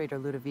Administrator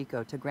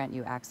Ludovico to grant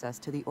you access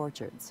to the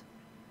orchards.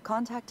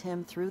 Contact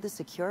him through the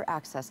secure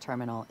access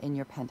terminal in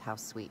your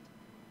penthouse suite.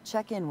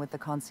 Check in with the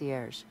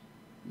concierge.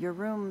 Your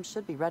room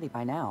should be ready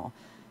by now.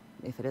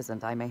 If it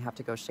isn't, I may have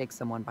to go shake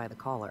someone by the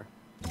collar.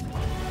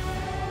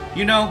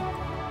 You know,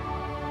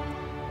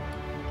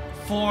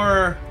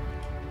 for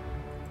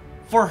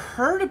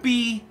her to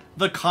be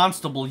the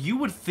constable, you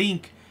would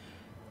think,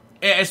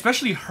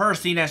 especially her,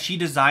 seeing as she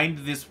designed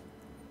this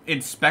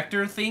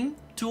inspector thing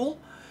tool,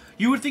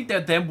 you would think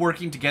that them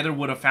working together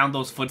would have found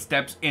those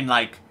footsteps in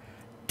like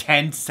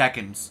 10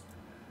 seconds.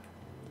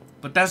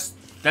 But that's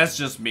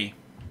just me.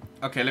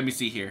 Okay, let me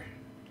see here.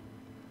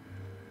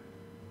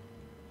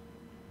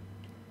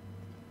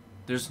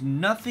 There's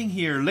nothing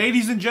here.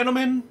 Ladies and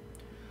gentlemen,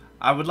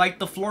 I would like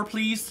the floor,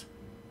 please.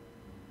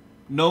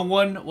 No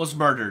one was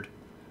murdered.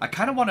 I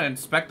kind of want to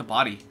inspect the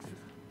body.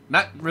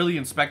 Not really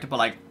inspect it, but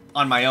like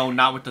on my own,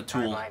 not with the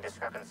tool. Timeline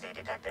discrepancy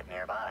detected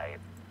nearby.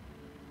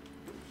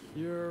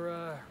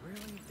 You're,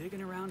 really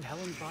digging around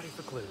Helen's body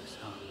for clues,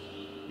 huh?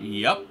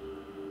 Yep.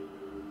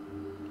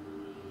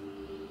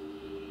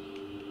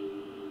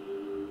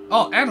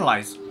 Oh,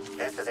 analyze.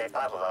 This is a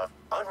bottle of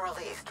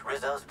unreleased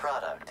Rizzo's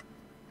product.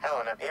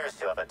 Helen appears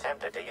to have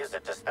attempted to use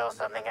it to spell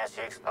something as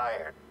she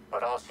expired,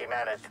 but all she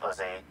managed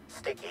was a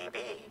sticky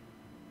bee.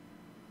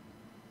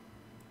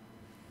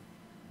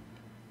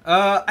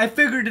 I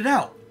figured it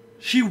out.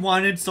 She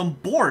wanted some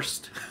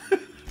Borst.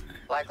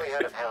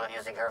 Likelihood of Helen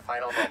using her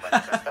final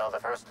moments to spell the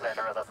first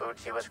letter of the food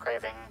she was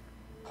craving,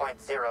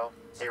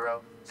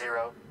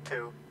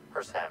 0.0002%.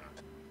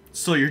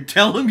 So you're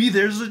telling me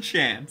there's a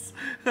chance.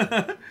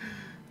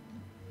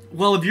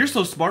 Well, if you're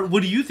so smart,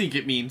 what do you think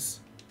it means?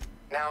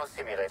 Now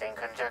simulating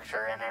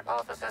conjecture in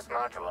hypothesis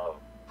modulo.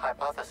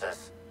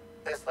 Hypothesis.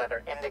 This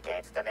letter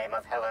indicates the name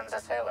of Helen's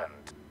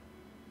assailant.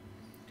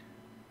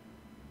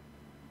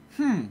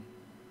 I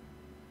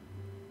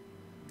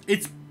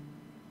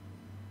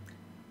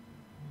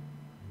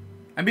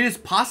mean, it's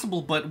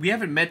possible, but we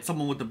haven't met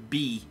someone with a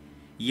B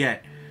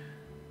yet.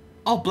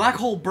 Oh, Black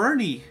Hole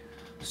Bernie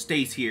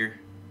stays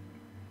here.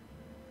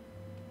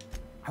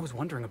 I was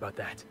wondering about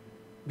that.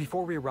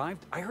 Before we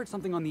arrived, I heard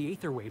something on the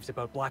aether waves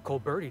about Black Hole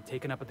Birdie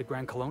taken up at the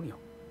Grand Colonial.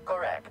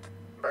 Correct.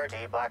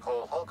 Bertie Black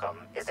Hole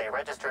Holcomb is a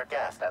registered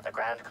guest at the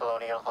Grand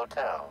Colonial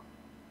Hotel.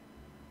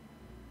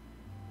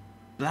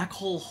 Black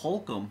Hole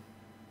Holcomb.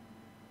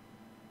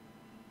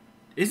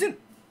 Isn't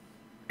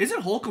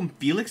Holcomb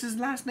Felix's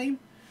last name?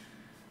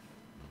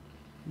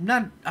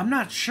 I'm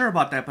not sure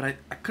about that, but I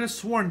could have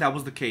sworn that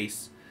was the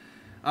case.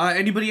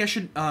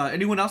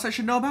 Anyone else I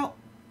should know about?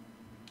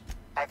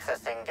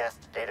 Accessing guest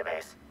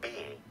database B.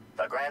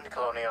 The Grand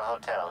Colonial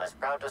Hotel is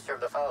proud to serve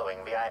the following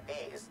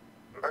VIPs.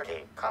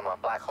 Bertie,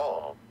 Black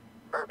Hole.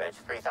 Burbage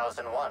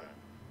 3001.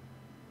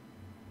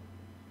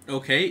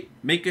 Okay,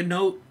 make a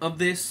note of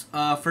this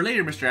for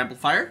later, Mr.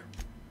 Amplifier.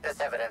 This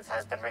evidence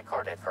has been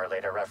recorded for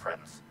later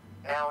reference.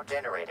 Now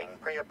generating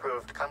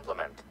pre-approved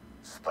compliment.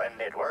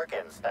 Splendid work,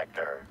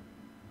 Inspector.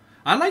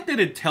 I like that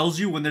it tells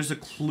you when there's a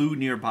clue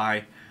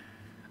nearby.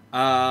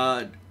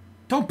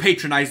 Don't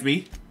patronize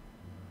me.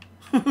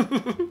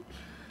 Alright,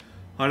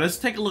 let's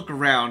take a look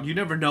around. You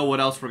never know what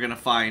else we're gonna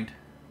find.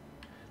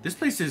 This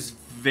place is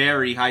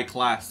very high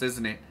class,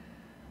 isn't it?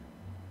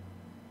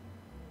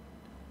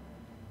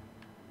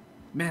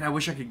 Man, I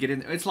wish I could get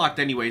in. It's locked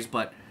anyways,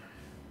 but...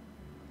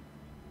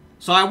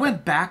 So I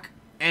went back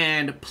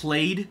and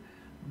played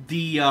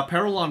the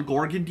Paralon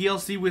Gorgon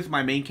DLC with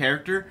my main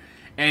character.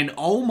 And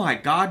oh my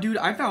god, dude,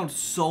 I found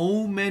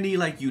so many,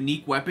 like,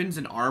 unique weapons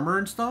and armor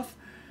and stuff.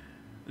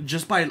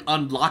 Just by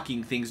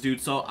unlocking things, dude.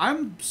 So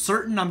I'm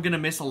certain I'm gonna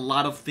miss a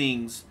lot of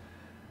things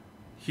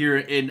here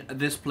in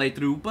this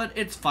playthrough. But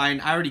it's fine.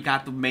 I already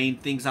got the main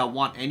things I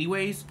want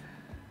anyways.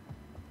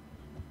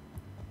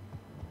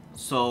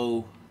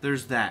 So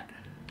there's that.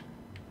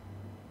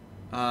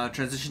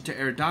 Transition to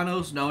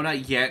Eridanos. No,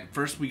 not yet.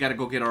 First, we gotta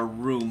go get our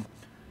room.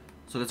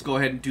 So let's go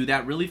ahead and do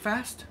that really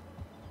fast.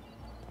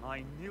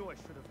 I knew I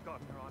should have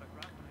gotten her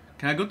autograph.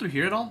 Can I go through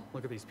here at all?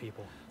 Look at these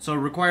people. So it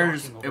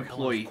requires Walking over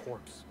employee. Helen's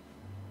corpse.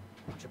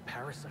 Bunch of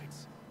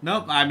parasites.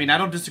 Nope, I mean, I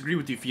don't disagree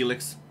with you,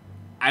 Felix.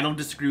 I don't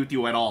disagree with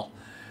you at all.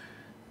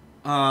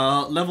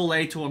 Level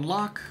A to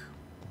unlock.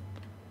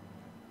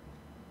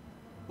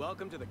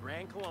 Welcome to the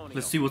Grand Colonial.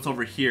 Let's see what's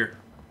over here.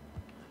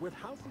 With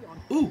HALCYON.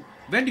 Ooh,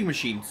 vending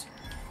machines.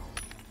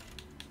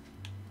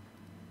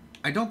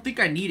 I don't think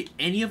I need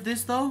any of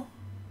this, though.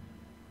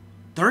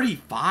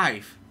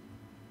 35.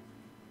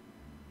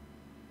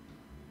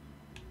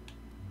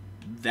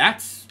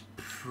 That's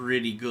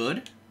pretty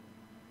good.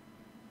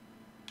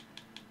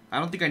 I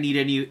don't think I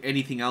need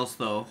anything else,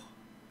 though.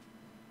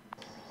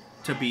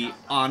 To be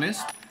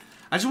honest.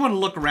 I just want to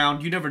look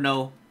around. You never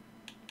know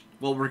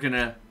what we're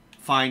gonna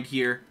find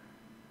here.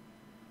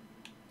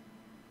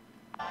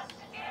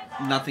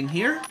 Nothing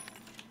here.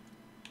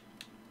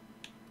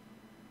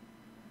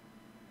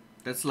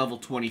 That's level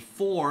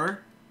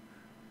 24.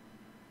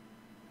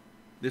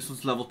 This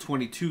was level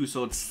 22,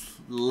 so it's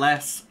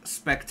less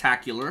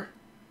spectacular.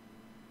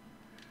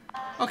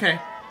 Okay,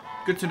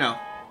 good to know.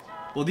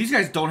 Well, these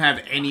guys don't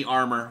have any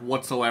armor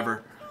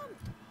whatsoever.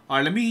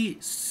 Alright, let me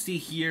see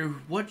here.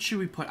 What should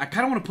we put? I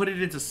kind of want to put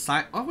it into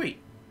science. Oh, wait.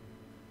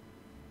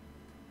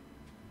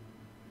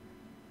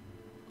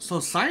 So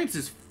science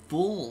is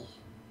full.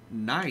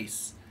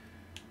 Nice.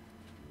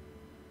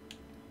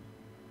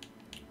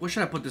 What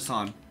should I put this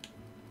on?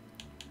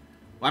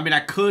 Well, I mean,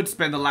 I could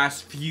spend the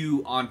last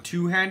few on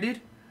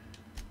two-handed.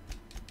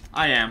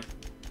 I am.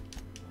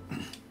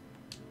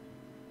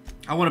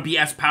 I want to be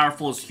as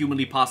powerful as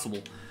humanly possible.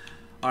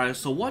 Alright,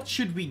 so what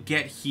should we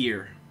get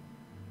here?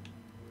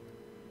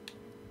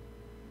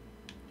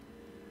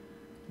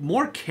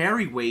 More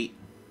carry weight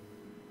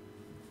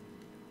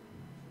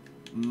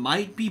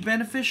might be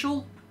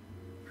beneficial.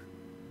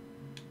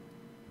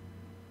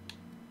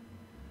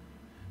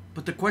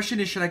 But the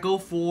question is, should I go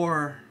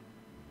for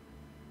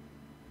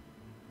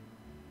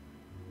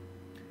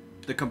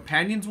the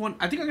companions one?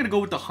 I think I'm going to go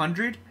with the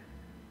 100.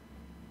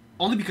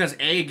 Only because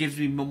A, it gives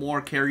me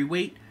more carry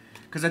weight.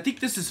 Because I think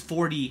this is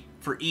 40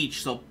 for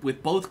each. So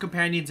with both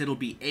companions, it'll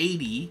be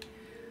 80.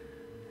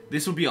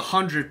 This will be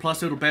 100.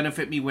 Plus, it'll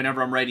benefit me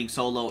whenever I'm riding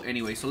solo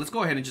anyway. So let's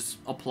go ahead and just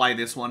apply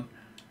this one.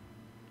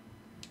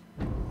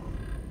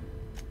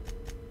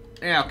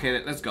 Yeah,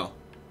 okay, let's go.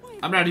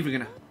 I'm not even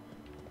gonna...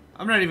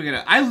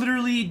 I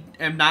literally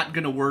am not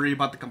gonna worry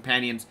about the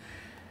companions.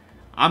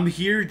 I'm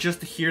here just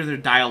to hear their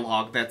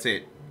dialogue, that's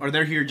it. Or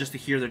they're here just to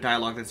hear their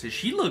dialogue, that's it.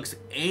 She looks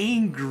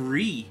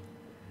angry.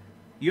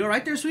 You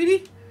alright there,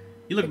 sweetie?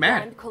 You look mad.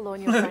 The Grand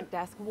Colonial front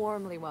desk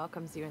warmly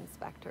welcomes you,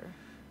 Inspector.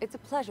 It's a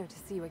pleasure to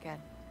see you again.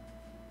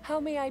 How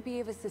may I be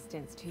of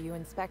assistance to you,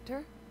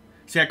 Inspector?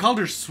 See, I called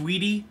her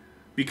sweetie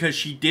because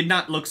she did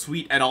not look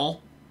sweet at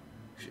all.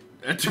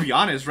 To be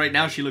honest, right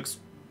now she looks...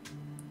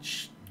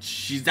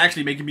 She's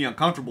actually making me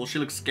uncomfortable. She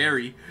looks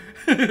scary.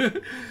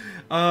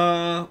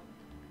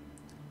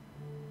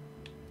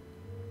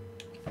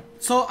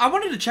 So I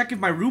wanted to check if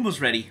my room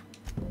was ready.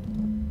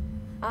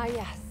 Ah,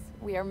 yes.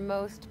 We are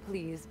most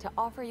pleased to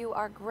offer you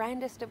our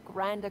grandest of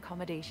grand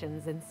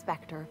accommodations,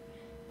 Inspector.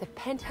 The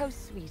penthouse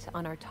suite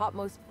on our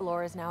topmost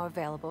floor is now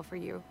available for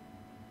you.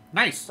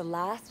 Nice. The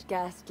last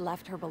guest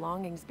left her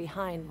belongings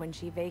behind when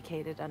she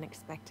vacated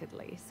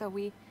unexpectedly, so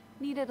we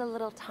needed a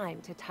little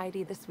time to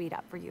tidy the suite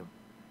up for you.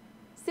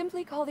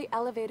 Simply call the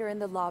elevator in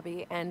the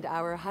lobby and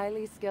our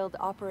highly skilled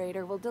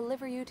operator will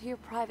deliver you to your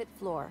private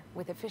floor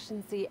with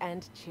efficiency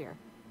and cheer.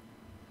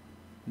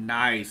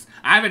 Nice.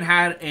 I haven't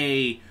had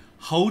a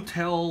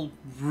hotel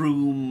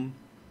room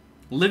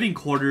living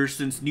quarters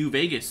since New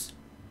Vegas.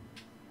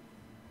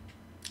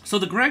 So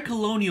the Grand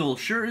Colonial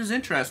sure is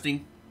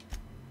interesting.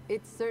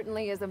 It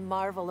certainly is a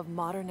marvel of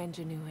modern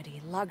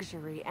ingenuity,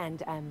 luxury,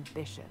 and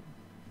ambition.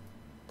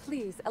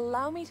 Please,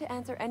 allow me to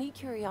answer any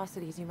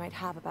curiosities you might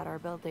have about our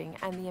building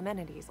and the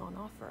amenities on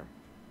offer.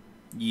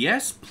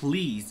 Yes,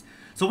 please.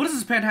 So what does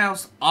this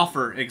penthouse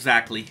offer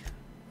exactly?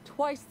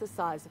 Twice the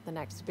size of the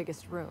next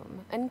biggest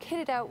room, and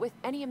kitted out with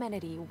any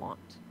amenity you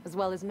want, as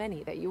well as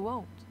many that you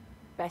won't.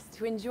 Best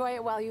to enjoy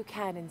it while you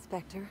can,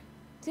 Inspector.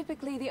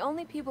 Typically, the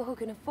only people who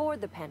can afford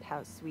the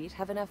penthouse suite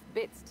have enough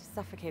bits to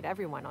suffocate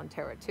everyone on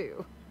Terra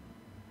 2.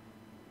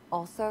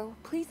 Also,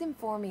 please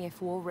inform me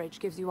if Woolridge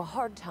gives you a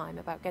hard time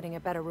about getting a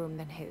better room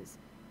than his.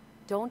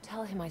 Don't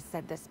tell him I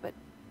said this, but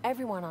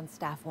everyone on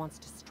staff wants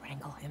to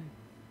strangle him.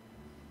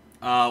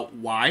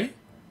 Why?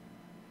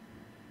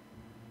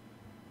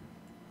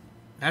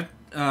 That,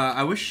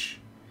 I wish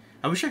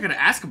I could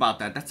ask about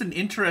that. That's an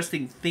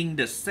interesting thing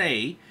to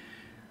say.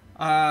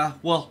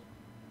 Well,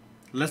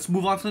 let's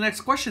move on to the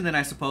next question then,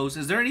 I suppose.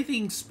 Is there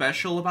anything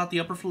special about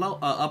the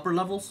upper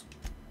levels?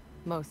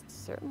 Most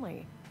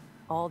certainly.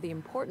 All the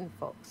important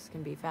folks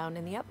can be found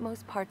in the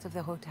upmost parts of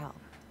the hotel.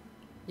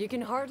 You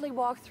can hardly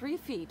walk 3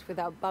 feet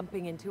without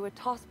bumping into a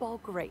tossball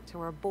grate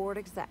or a bored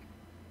exec.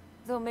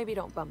 Though maybe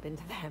don't bump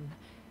into them.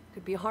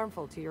 Could be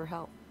harmful to your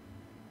health.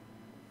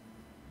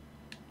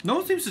 No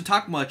one seems to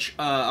talk much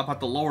about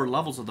the lower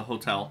levels of the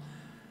hotel.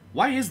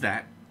 Why is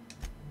that?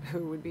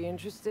 Who would be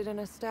interested in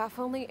a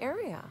staff-only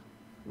area?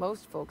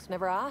 Most folks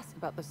never ask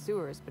about the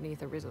sewers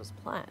beneath Rizzo's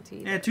plant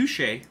either. Yeah,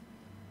 touche.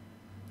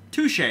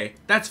 Touche.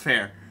 That's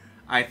fair,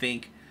 I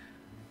think.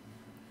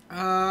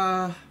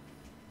 No...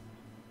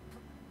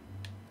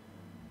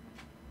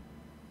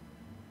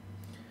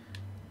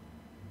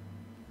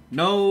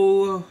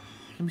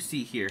 Let me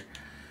see here.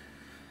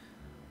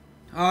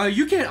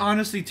 You can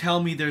honestly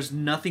tell me there's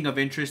nothing of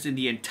interest in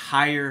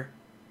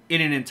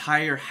an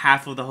entire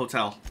half of the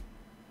hotel.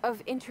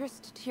 Of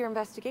interest to your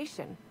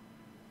investigation?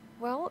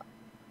 Well,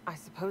 I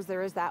suppose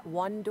there is that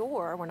one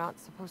door we're not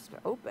supposed to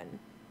open.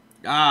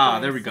 Ah,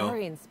 there we go.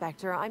 Sorry,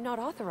 Inspector, I'm not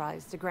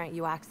authorized to grant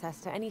you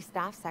access to any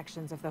staff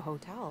sections of the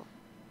hotel.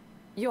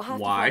 You'll have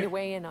to find a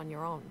way in on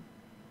your own.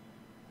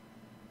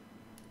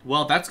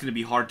 Well, that's going to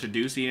be hard to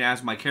do, seeing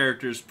as my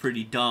character's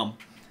pretty dumb.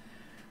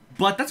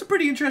 But that's a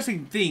pretty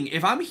interesting thing.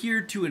 If I'm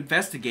here to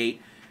investigate,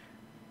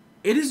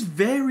 it is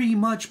very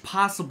much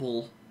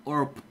possible,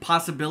 or a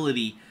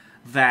possibility,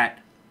 that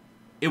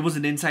it was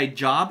an inside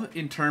job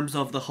in terms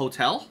of the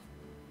hotel.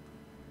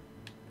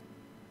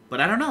 But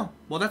I don't know.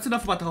 Well, that's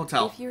enough about the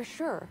hotel. If you're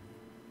sure.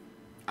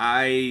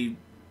 I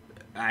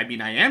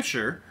mean, I am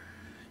sure.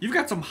 You've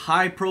got some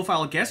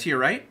high-profile guests here,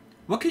 right?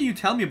 What can you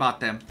tell me about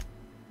them?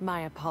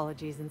 My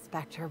apologies,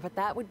 Inspector, but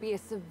that would be a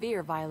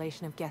severe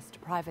violation of guest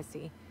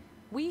privacy.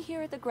 We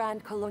here at the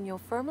Grand Colonial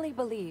firmly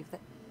believe that...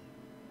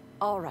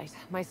 Alright,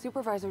 my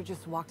supervisor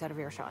just walked out of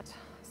earshot.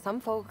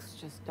 Some folks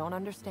just don't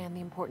understand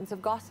the importance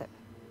of gossip.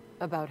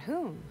 About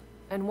whom?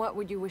 And what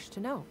would you wish to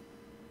know?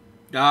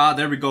 Ah,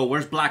 there we go.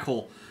 Where's Black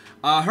Hole?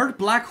 Heard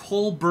Black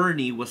Hole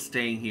Bernie was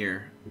staying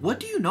here. What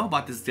do you know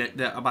about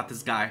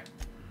this guy?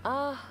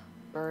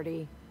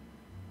 Birdie.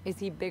 Is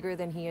he bigger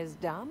than he is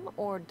dumb,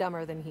 or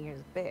dumber than he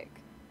is big?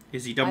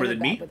 Is he dumber than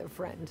me? With a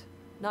friend.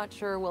 Not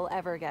sure we'll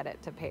ever get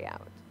it to pay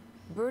out.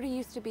 Birdie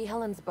used to be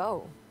Helen's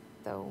beau,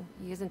 though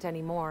he isn't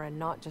anymore, and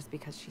not just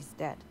because she's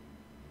dead.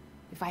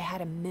 If I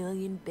had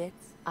 1,000,000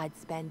 bits, I'd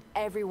spend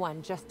every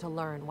one just to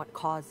learn what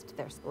caused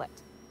their split.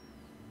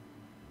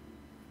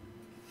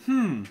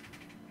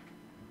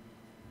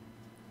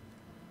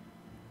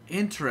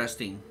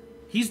 Interesting.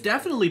 He's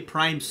definitely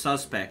prime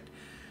suspect.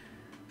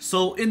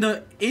 So in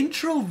the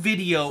intro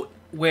video,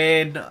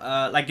 when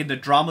like in the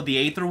drama,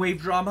 the Aetherwave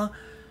drama,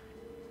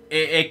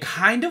 it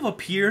kind of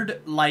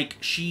appeared like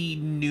she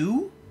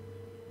knew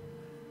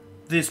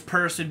this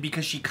person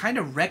because she kind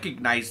of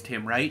recognized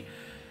him, right?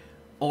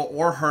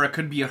 Or her, it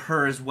could be a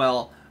her as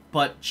well.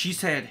 But she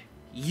said,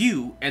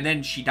 you, and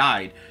then she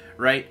died,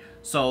 right?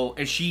 So,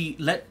 and she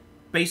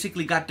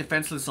basically got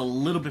defenseless a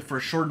little bit for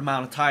a short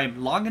amount of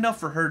time, long enough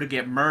for her to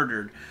get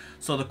murdered.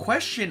 So the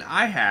question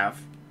I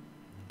have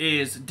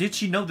is, did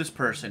she know this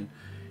person?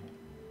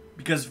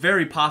 Because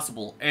very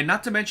possible. And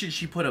not to mention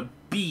she put a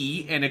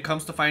B, and it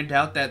comes to find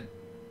out that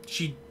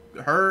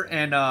her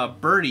and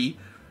Birdie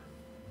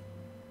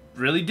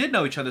really did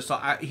know each other. So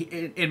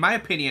in my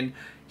opinion,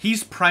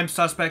 he's prime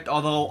suspect,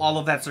 although all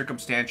of that's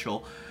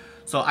circumstantial.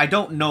 So I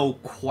don't know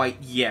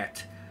quite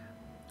yet.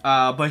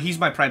 But he's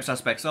my prime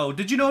suspect. So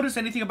did you notice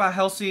anything about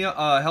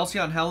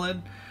Halcyon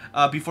Helen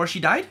before she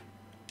died?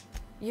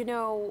 You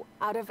know,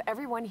 out of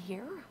everyone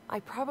here,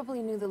 I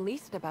probably knew the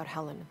least about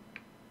Helen.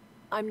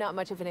 I'm not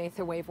much of an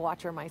Aetherwave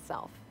watcher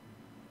myself.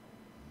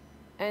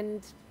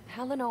 And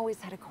Helen always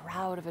had a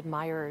crowd of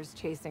admirers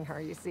chasing her,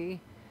 you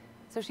see.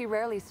 So she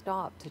rarely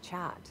stopped to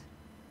chat.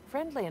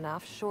 Friendly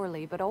enough,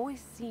 surely, but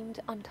always seemed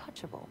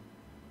untouchable.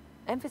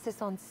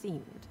 Emphasis on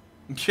seemed.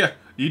 Yeah,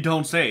 you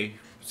don't say.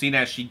 Seeing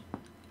as she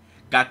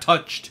got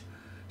touched,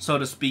 so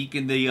to speak,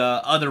 in the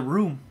other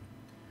room.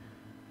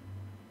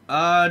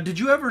 Did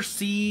you ever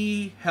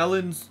see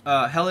Helen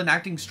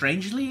acting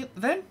strangely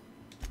then?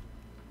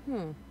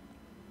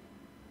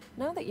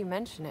 Now that you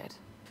mention it,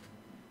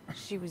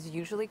 she was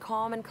usually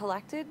calm and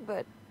collected,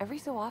 but every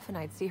so often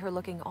I'd see her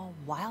looking all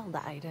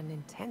wild-eyed and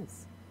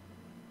intense.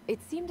 It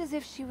seemed as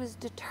if she was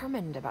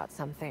determined about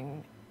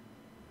something.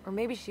 Or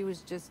maybe she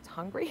was just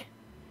hungry.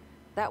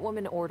 That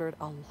woman ordered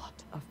a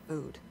lot of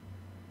food.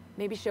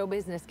 Maybe show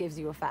business gives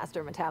you a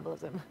faster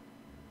metabolism.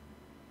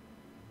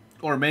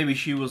 Or maybe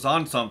she was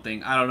on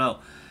something. I don't know.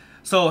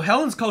 So,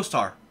 Helen's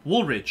co-star,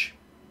 Woolridge.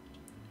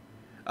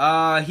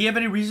 He have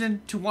any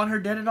reason to want her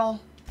dead at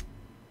all?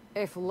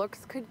 If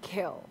looks could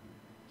kill,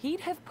 he'd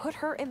have put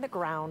her in the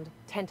ground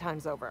 10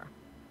 times over.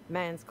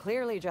 Man's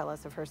clearly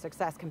jealous of her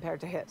success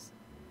compared to his.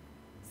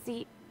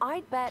 See,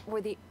 I'd bet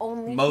we're the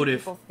only two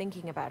people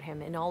thinking about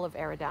him in all of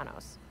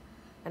Eridanos.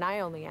 And I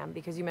only am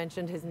because you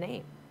mentioned his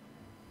name.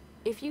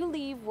 If you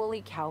leave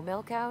woolly cow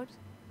milk out,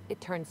 it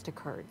turns to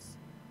curds.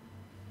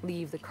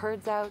 Leave the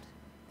curds out,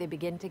 they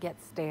begin to get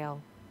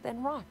stale,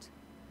 then rot.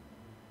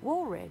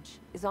 Woolridge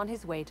is on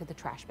his way to the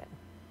trash bin,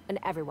 and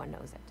everyone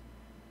knows it.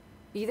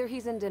 Either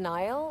he's in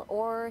denial,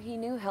 or he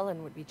knew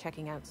Helen would be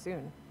checking out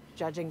soon,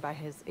 judging by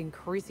his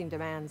increasing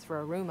demands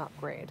for a room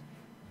upgrade.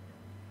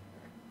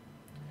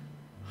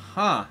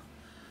 Huh.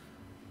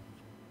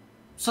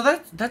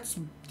 So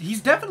he's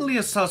definitely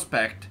a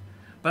suspect,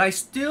 but I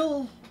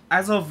still,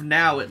 as of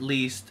now at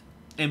least,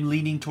 am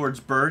leaning towards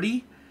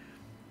Birdie.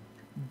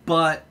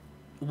 But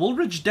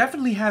Woolridge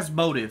definitely has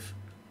motive,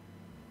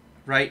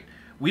 right?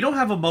 We don't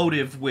have a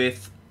motive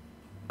with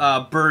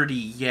Birdie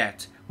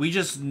yet. We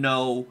just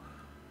know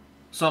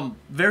some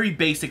very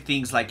basic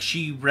things, like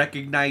she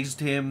recognized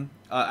him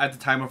at the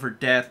time of her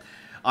death.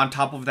 On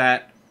top of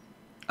that,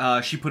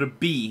 she put a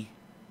B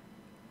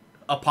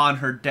upon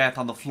her death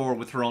on the floor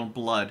with her own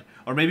blood.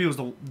 Or maybe it was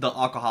the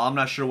alcohol. I'm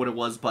not sure what it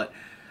was, but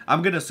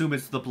I'm going to assume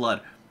it's the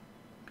blood.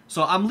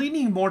 So I'm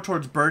leaning more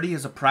towards Birdie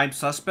as a prime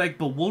suspect,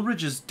 but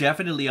Woolridge is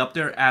definitely up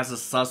there as a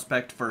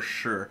suspect for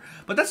sure.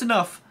 But that's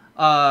enough,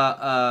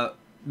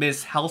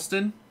 Miss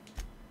Halston.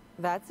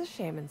 That's a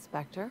shame,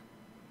 Inspector.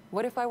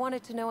 What if I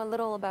wanted to know a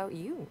little about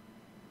you?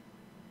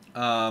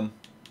 My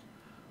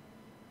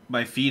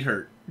feet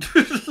hurt.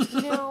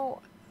 You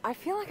know, I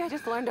feel like I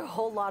just learned a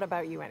whole lot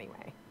about you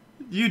anyway.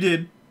 You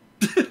did.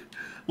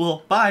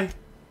 Well, bye.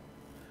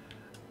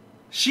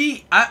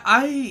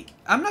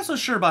 I'm not so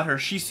sure about her.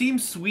 She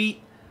seems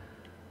sweet,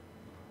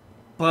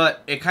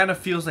 but it kind of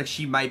feels like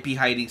she might be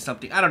hiding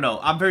something. I don't know.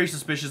 I'm very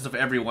suspicious of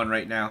everyone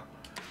right now.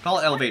 Call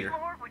elevator. What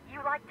floor would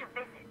you like to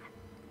visit?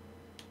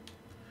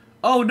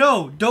 Oh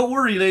no, don't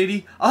worry,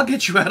 lady. I'll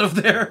get you out of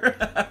there.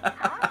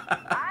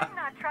 I'm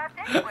not trapped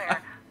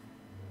anywhere.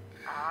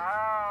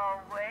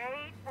 Oh,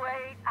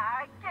 wait,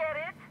 I get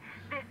it.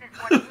 This is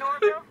one of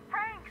Norville's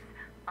pranks.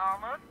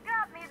 Almost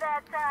got me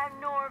that time,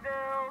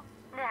 Norville.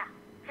 Now,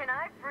 can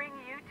I bring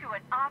you to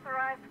an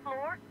authorized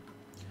floor?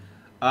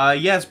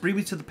 Yes, bring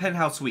me to the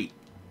penthouse suite.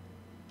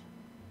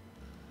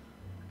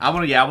 I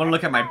want to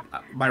look at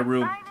my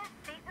room.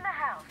 Seat in the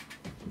house.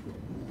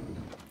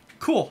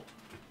 Cool.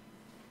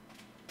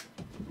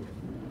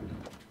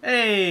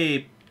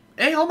 Hey,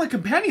 all my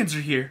companions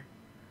are here.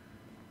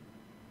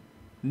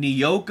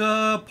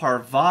 Nyoka,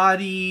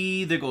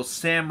 Parvati, there goes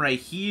Sam right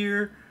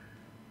here.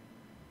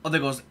 Oh, there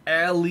goes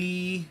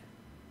Ellie.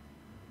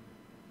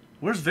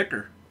 Where's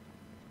Vicar?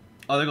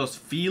 Oh, there goes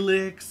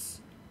Felix.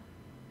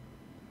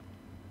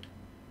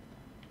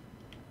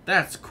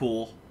 That's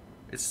cool.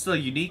 It's still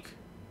unique.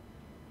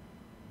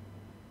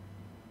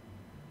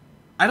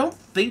 I don't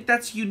think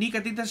that's unique. I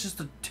think that's just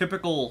a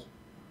typical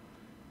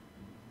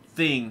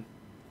thing.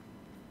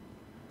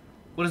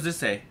 What does this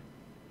say?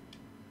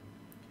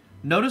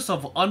 Notice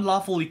of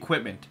unlawful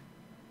equipment.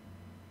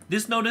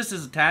 This notice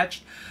is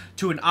attached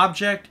to an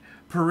object,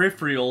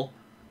 peripheral,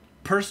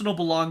 personal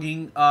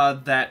belonging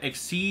that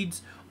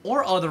exceeds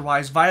or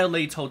otherwise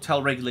violates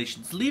hotel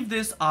regulations. Leave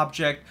this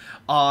object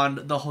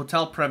on the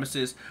hotel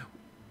premises.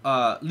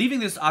 Leaving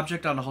this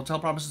object on the hotel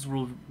premises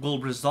will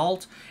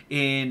result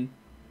in...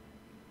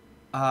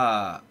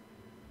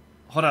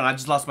 hold on, I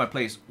just lost my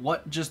place.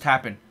 What just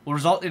happened? Will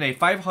result in a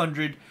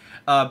 500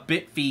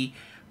 bit fee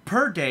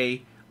per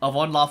day of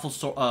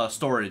unlawful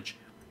storage.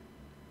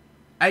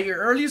 At your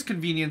earliest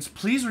convenience,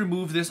 please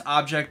remove this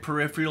object,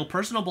 peripheral,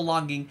 personal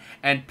belonging,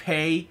 and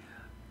pay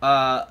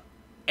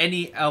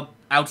any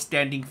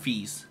outstanding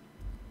fees.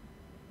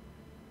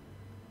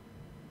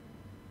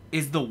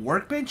 Is the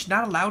workbench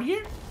not allowed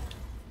here?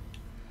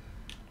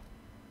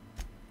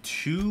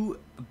 Too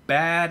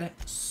bad,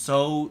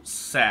 so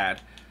sad.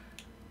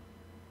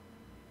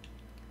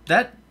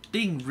 That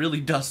thing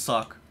really does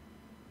suck.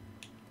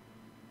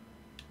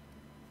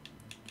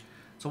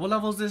 So what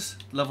level is this?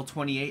 Level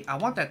 28. I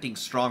want that thing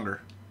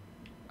stronger.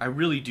 I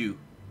really do.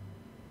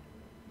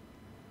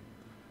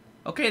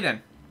 Okay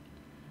then.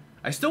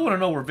 I still want to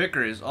know where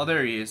Vicar is. Oh,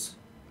 there he is.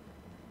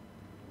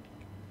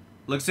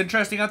 Looks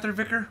interesting out there,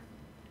 Vicar.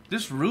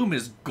 This room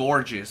is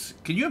gorgeous.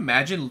 Can you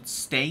imagine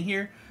staying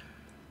here?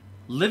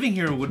 Living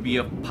here would be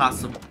a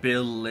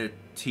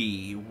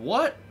possibility.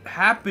 What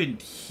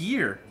happened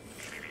here?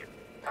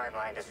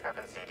 Timeline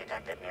discrepancy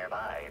detected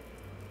nearby.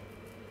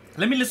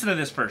 Let me listen to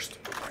this first.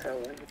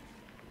 Helen,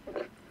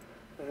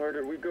 where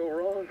did we go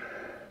wrong?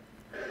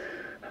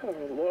 Oh,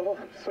 Lo,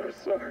 I'm so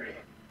sorry.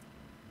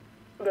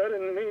 That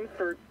didn't mean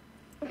for...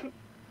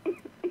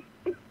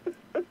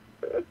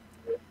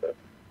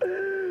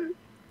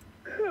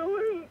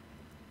 Helen,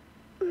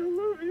 I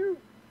love you.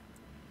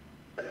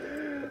 I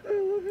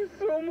love you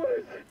so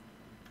much.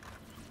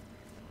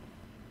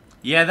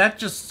 Yeah, that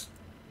just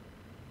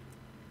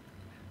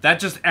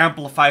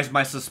amplifies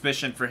my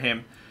suspicion for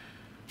him.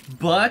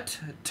 But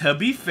to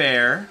be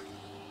fair,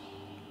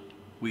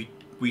 we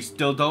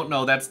still don't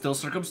know. That's still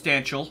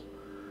circumstantial.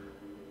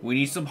 We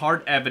need some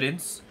hard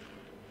evidence.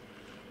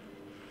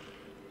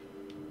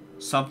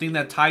 Something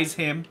that ties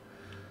him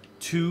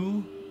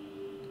to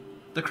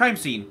the crime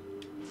scene.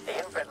 The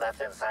imprint left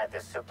inside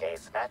this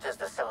suitcase matches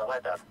the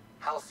silhouette of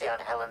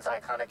HALCYON Helen's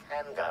iconic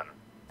handgun,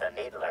 the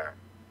Needler.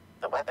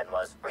 The weapon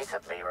was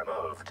recently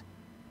removed.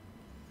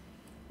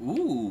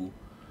 Ooh.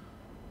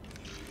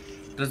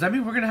 Does that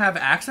mean we're gonna have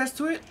access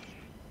to it?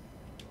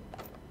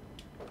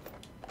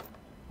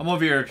 I'm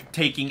over here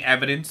taking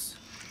evidence.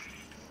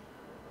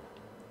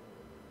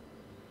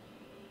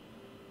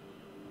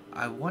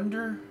 I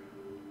wonder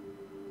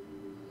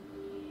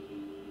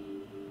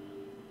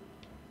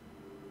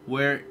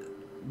where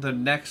the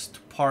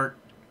next part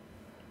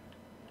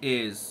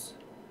is.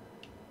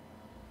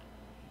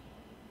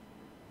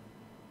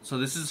 So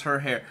this is her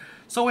hair.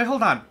 So wait,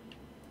 hold on.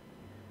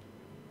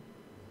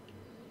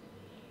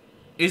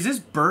 Is this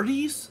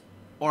Birdie's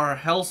or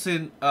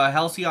Halcyon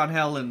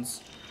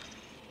Helen's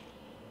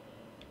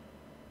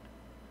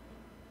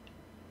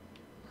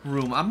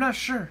room? I'm not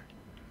sure.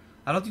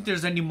 I don't think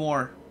there's any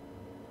more.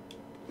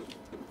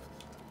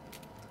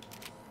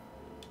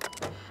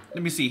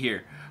 Let me see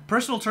here.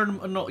 Personal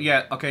terminal.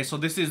 Yeah, okay, so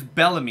this is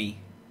Bellamy.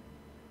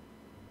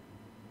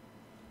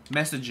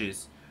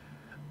 Messages.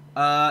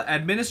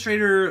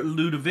 Administrator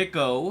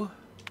Ludovico.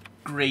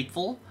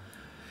 Grateful.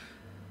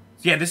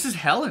 Yeah, this is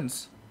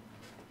Helen's.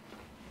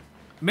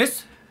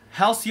 Miss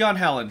Halcyon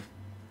Helen,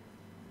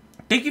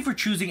 thank you for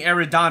choosing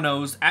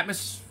Eridanos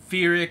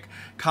atmospheric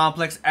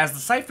complex as the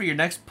site for your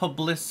next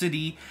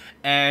publicity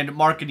and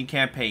marketing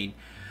campaign.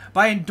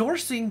 By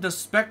endorsing the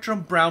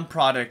Spectrum Brown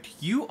product,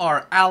 you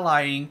are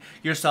allying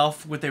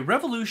yourself with a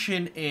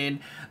revolution in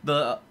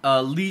the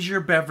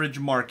leisure beverage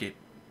market.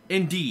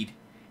 Indeed,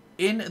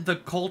 in the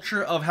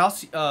culture of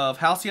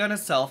Halcyon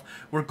itself,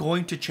 we're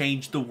going to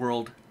change the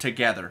world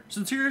together.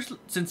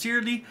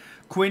 Sincerely,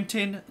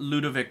 Quentin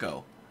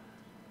Ludovico.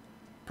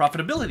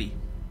 Profitability.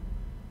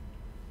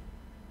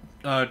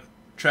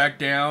 Track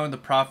down the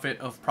profit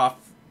of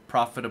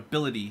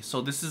profitability.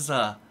 So this is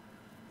a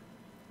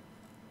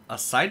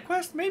side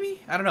quest,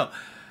 maybe? I don't know.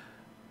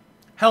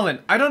 Helen,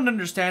 I don't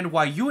understand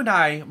why you and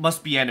I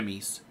must be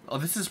enemies. Oh,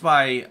 this is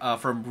by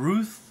from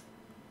Ruth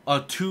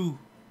 2.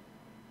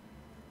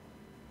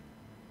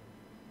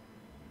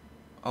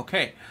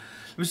 Okay.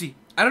 Let me see.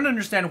 I don't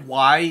understand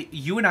why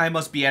you and I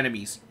must be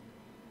enemies.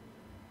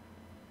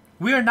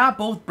 We are not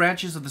both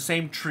branches of the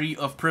same tree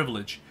of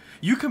privilege.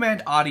 You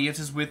command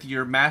audiences with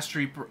your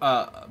masterly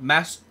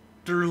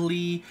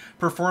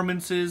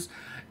performances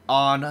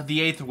on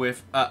the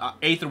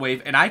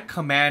Aetherwave, and I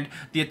command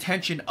the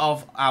attention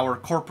of our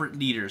corporate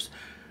leaders.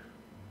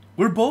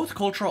 We're both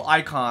cultural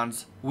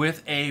icons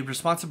with a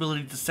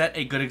responsibility to set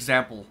a good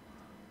example.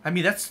 I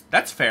mean,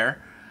 that's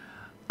fair.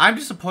 I'm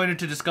disappointed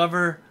to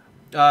discover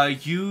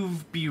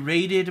you've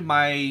berated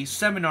my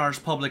seminars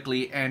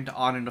publicly, and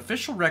on an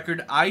official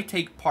record, I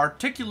take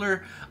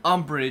particular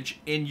umbrage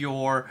in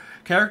your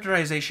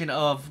characterization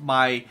of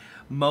my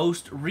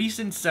most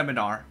recent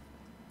seminar,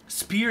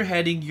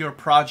 spearheading your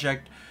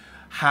project,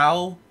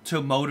 How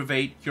to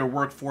Motivate Your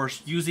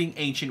Workforce Using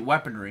Ancient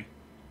Weaponry.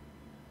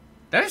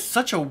 That is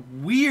such a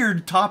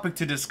weird topic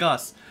to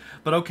discuss,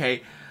 but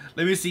okay.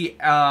 Let me see.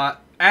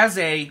 As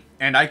a,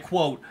 and I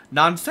quote,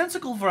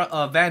 nonsensical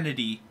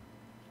vanity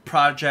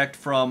project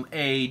from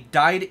a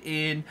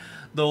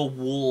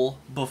dyed-in-the-wool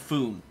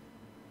buffoon.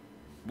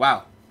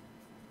 Wow.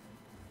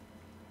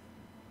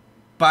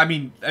 But I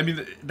mean,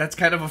 that's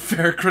kind of a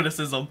fair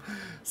criticism,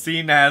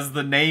 seeing as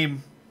the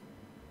name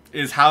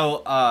is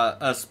how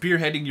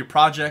spearheading your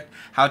project,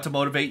 how to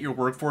motivate your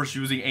workforce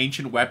using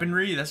ancient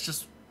weaponry. That's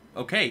just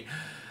okay.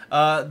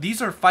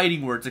 These are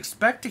fighting words.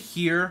 Expect to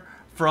hear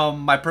from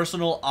my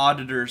personal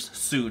auditors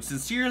soon.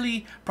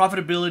 Sincerely,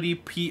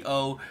 Profitability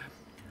P.O.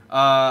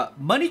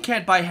 Money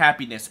can't buy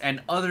happiness,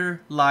 and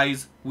other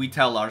lies we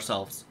tell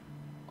ourselves.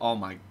 Oh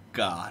my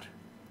god.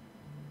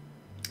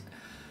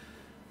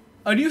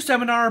 A new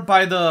seminar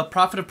by the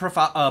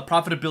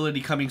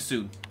Profitability coming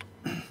soon.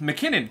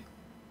 McKinnon,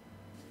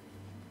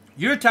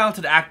 you're a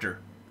talented actor.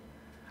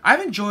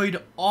 I've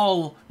enjoyed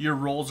all your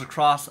roles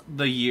across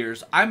the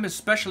years. I'm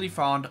especially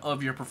fond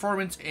of your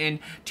performance in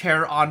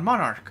Terror on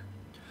Monarch.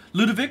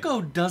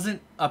 Ludovico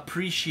doesn't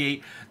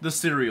appreciate the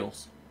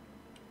serials.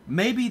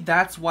 Maybe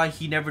that's why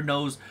he never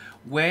knows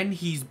when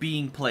he's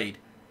being played.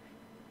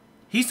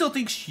 He still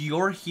thinks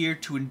you're here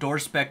to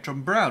endorse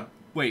Spectrum Brown.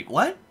 Wait,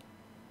 what?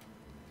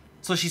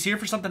 So she's here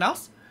for something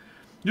else?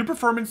 Your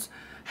performance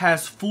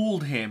has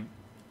him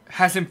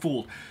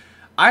fooled.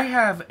 I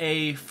have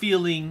a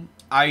feeling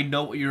I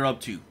know what you're up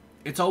to.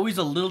 It's always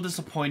a little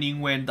disappointing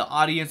when the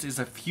audience is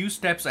a few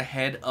steps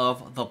ahead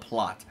of the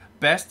plot.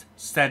 Best,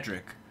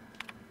 Cedric.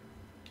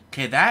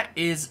 Okay, that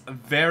is a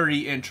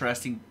very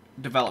interesting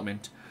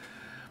development.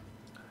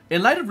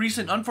 In light of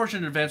recent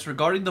unfortunate events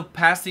regarding the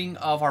passing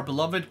of our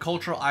beloved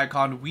cultural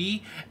icon,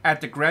 we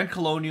at the Grand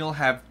Colonial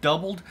have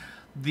doubled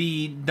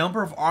the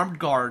number of armed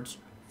guards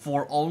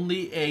for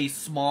only a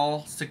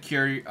small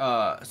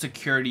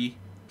security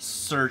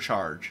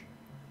surcharge.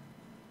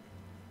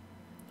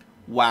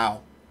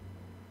 Wow.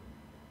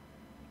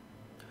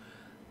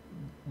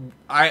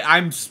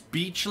 I'm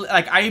speechless.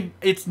 Like,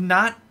 it's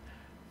not...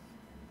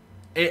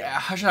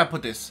 how should I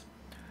put this?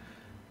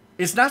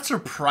 It's not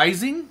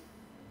surprising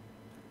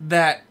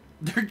that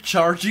they're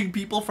charging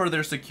people for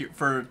their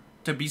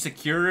to be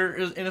secure,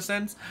 in a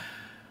sense.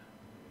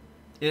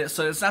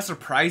 So it's not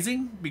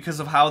surprising because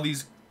of how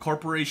these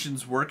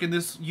corporations work in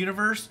this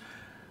universe,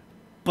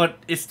 but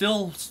it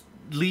still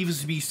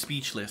leaves me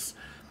speechless.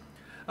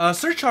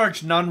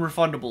 Surcharge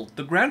non-refundable.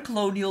 The Grand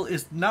Colonial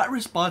is not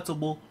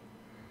responsible.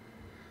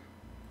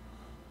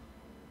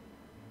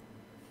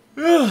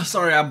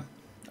 Sorry,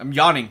 I'm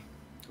yawning.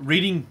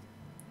 Reading,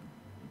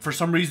 for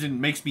some reason,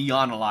 makes me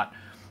yawn a lot.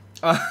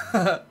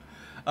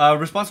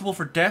 Responsible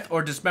for death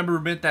or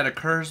dismemberment that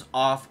occurs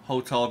off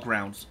hotel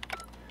grounds.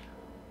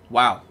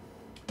 Wow.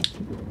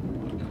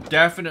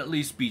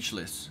 Definitely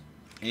speechless.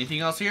 Anything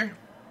else here?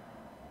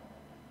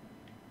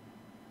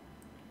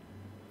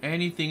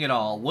 Anything at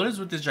all? What is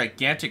with this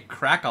gigantic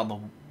crack on the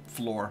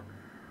floor?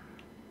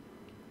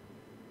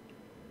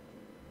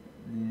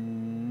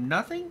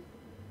 Nothing?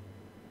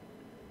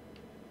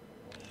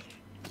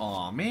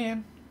 Aw,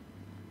 man.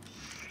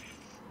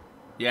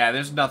 Yeah,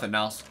 there's nothing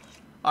else.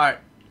 Alright,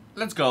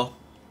 let's go.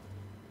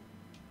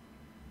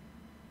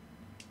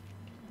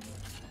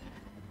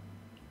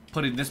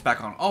 Putting this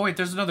back on. Oh, wait,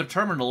 there's another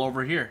terminal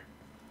over here.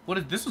 What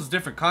is this? Was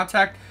different.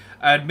 Contact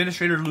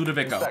Administrator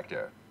Ludovico.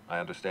 Inspector, I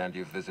understand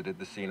you've visited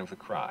the scene of the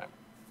crime.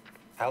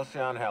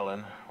 Halcyon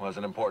Helen was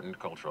an important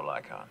cultural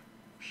icon.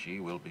 She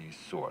will be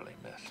sorely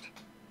missed.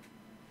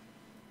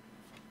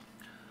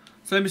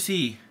 So let me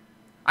see.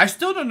 I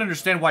still don't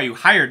understand why you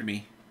hired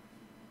me.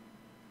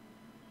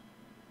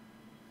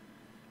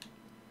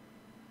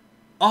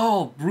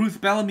 Oh,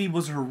 Ruth Bellamy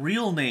was her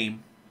real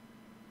name.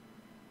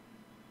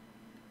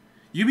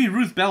 You mean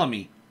Ruth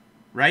Bellamy,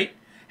 right?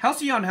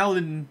 Halcyon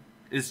Helen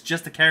is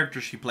just a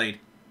character she played.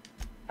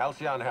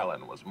 Halcyon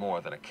Helen was more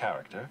than a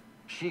character.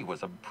 She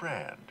was a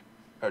brand.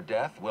 Her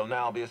death will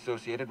now be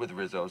associated with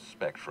Rizzo's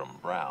Spectrum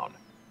Brown.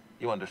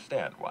 You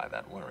understand why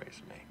that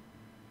worries me.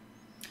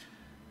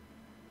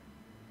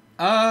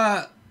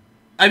 I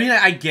mean,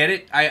 I get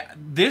it.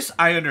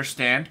 I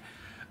understand.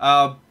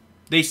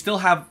 They still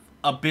have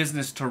a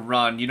business to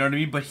run, you know what I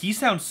mean? But he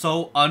sounds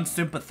so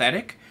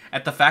unsympathetic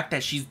at the fact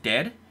that she's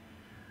dead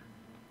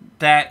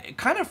that it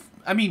kind of,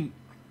 I mean,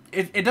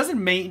 it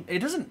doesn't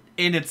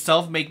in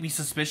itself make me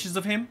suspicious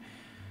of him,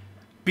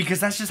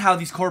 because that's just how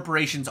these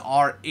corporations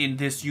are in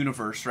this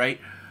universe, right?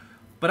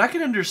 But I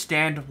can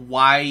understand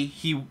why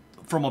he,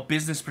 from a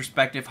business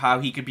perspective, how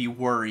he could be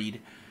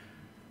worried.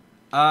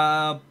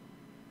 God,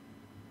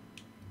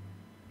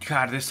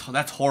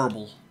 that's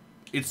horrible.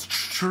 It's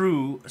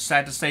true,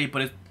 sad to say,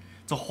 but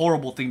it's a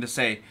horrible thing to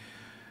say.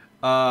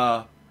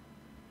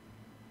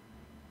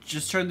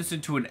 Just turn this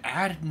into an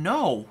ad?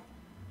 No.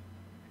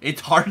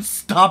 It's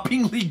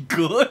heart-stoppingly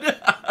good?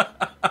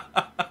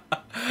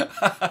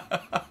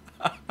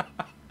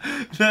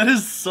 That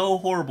is so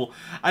horrible.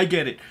 I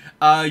get it.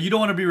 You don't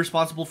want to be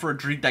responsible for a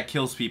drink that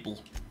kills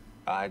people.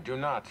 I do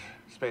not.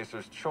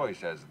 Spacer's Choice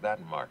has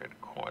that market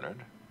cornered.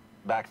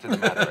 Back to the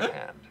matter at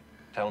hand.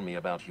 Tell me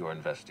about your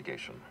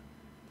investigation.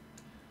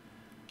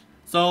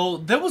 So,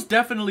 there was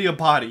definitely a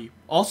body.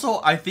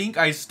 Also, I think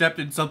I stepped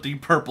in something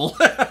purple.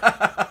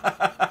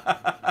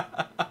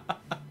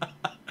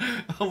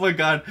 Oh my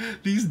god,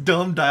 these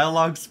dumb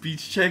dialogue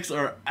speech checks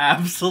are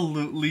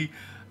absolutely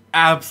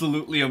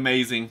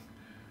amazing.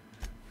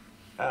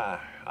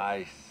 Ah,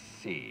 I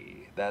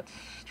see. That's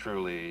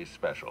truly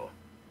special.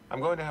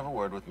 I'm going to have a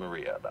word with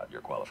Maria about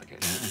your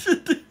qualifications.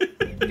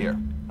 Here,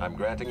 I'm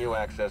granting you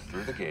access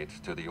through the gates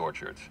to the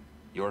orchards.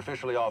 You're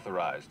officially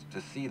authorized to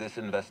see this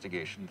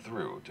investigation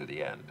through to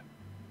the end.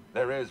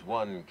 There is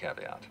one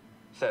caveat.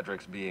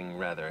 Cedric's being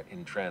rather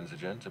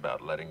intransigent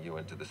about letting you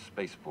into the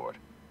spaceport.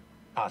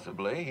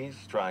 Possibly he's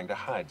trying to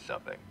hide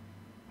something.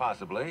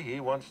 Possibly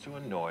he wants to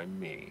annoy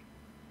me.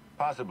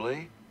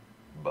 Possibly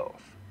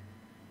both.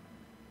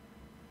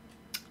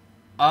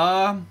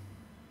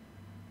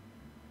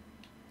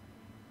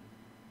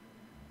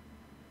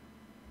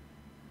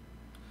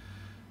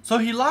 So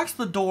he locks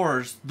the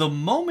doors the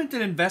moment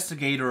an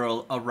investigator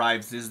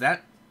arrives. Is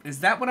that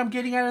what I'm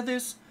getting out of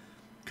this?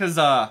 Because,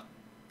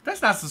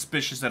 that's not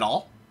suspicious at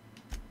all.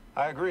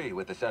 I agree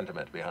with the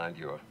sentiment behind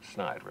your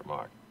snide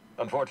remark.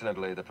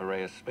 Unfortunately, the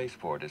Piraeus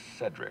spaceport is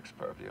Cedric's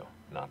purview,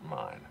 not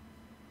mine.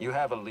 You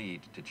have a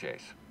lead to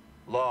chase.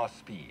 Law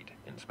speed,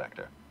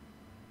 Inspector.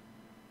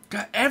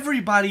 God,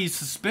 everybody's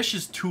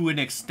suspicious to an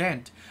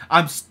extent.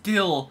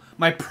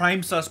 My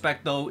prime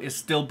suspect, though, is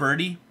still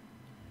Birdie.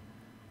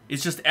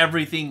 It's just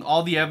everything,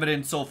 all the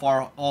evidence so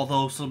far,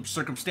 although some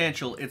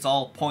circumstantial, it's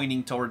all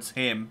pointing towards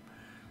him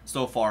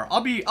so far.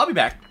 I'll be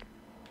back.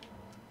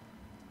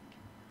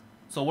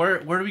 So where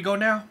do we go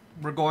now?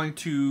 We're going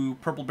to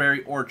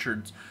Purpleberry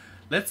Orchards.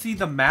 Let's see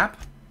the map.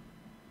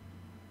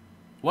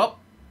 Well,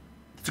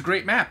 it's a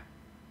great map.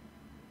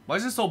 Why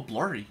is it so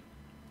blurry?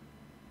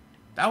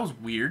 That was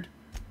weird.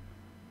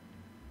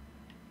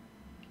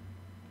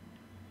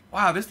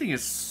 Wow, this thing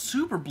is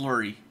super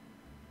blurry.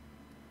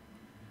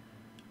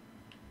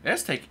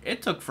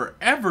 It took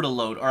forever to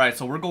load. Alright,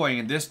 so we're going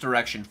in this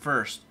direction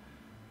first.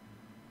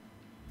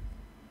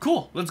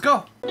 Cool, let's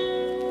go.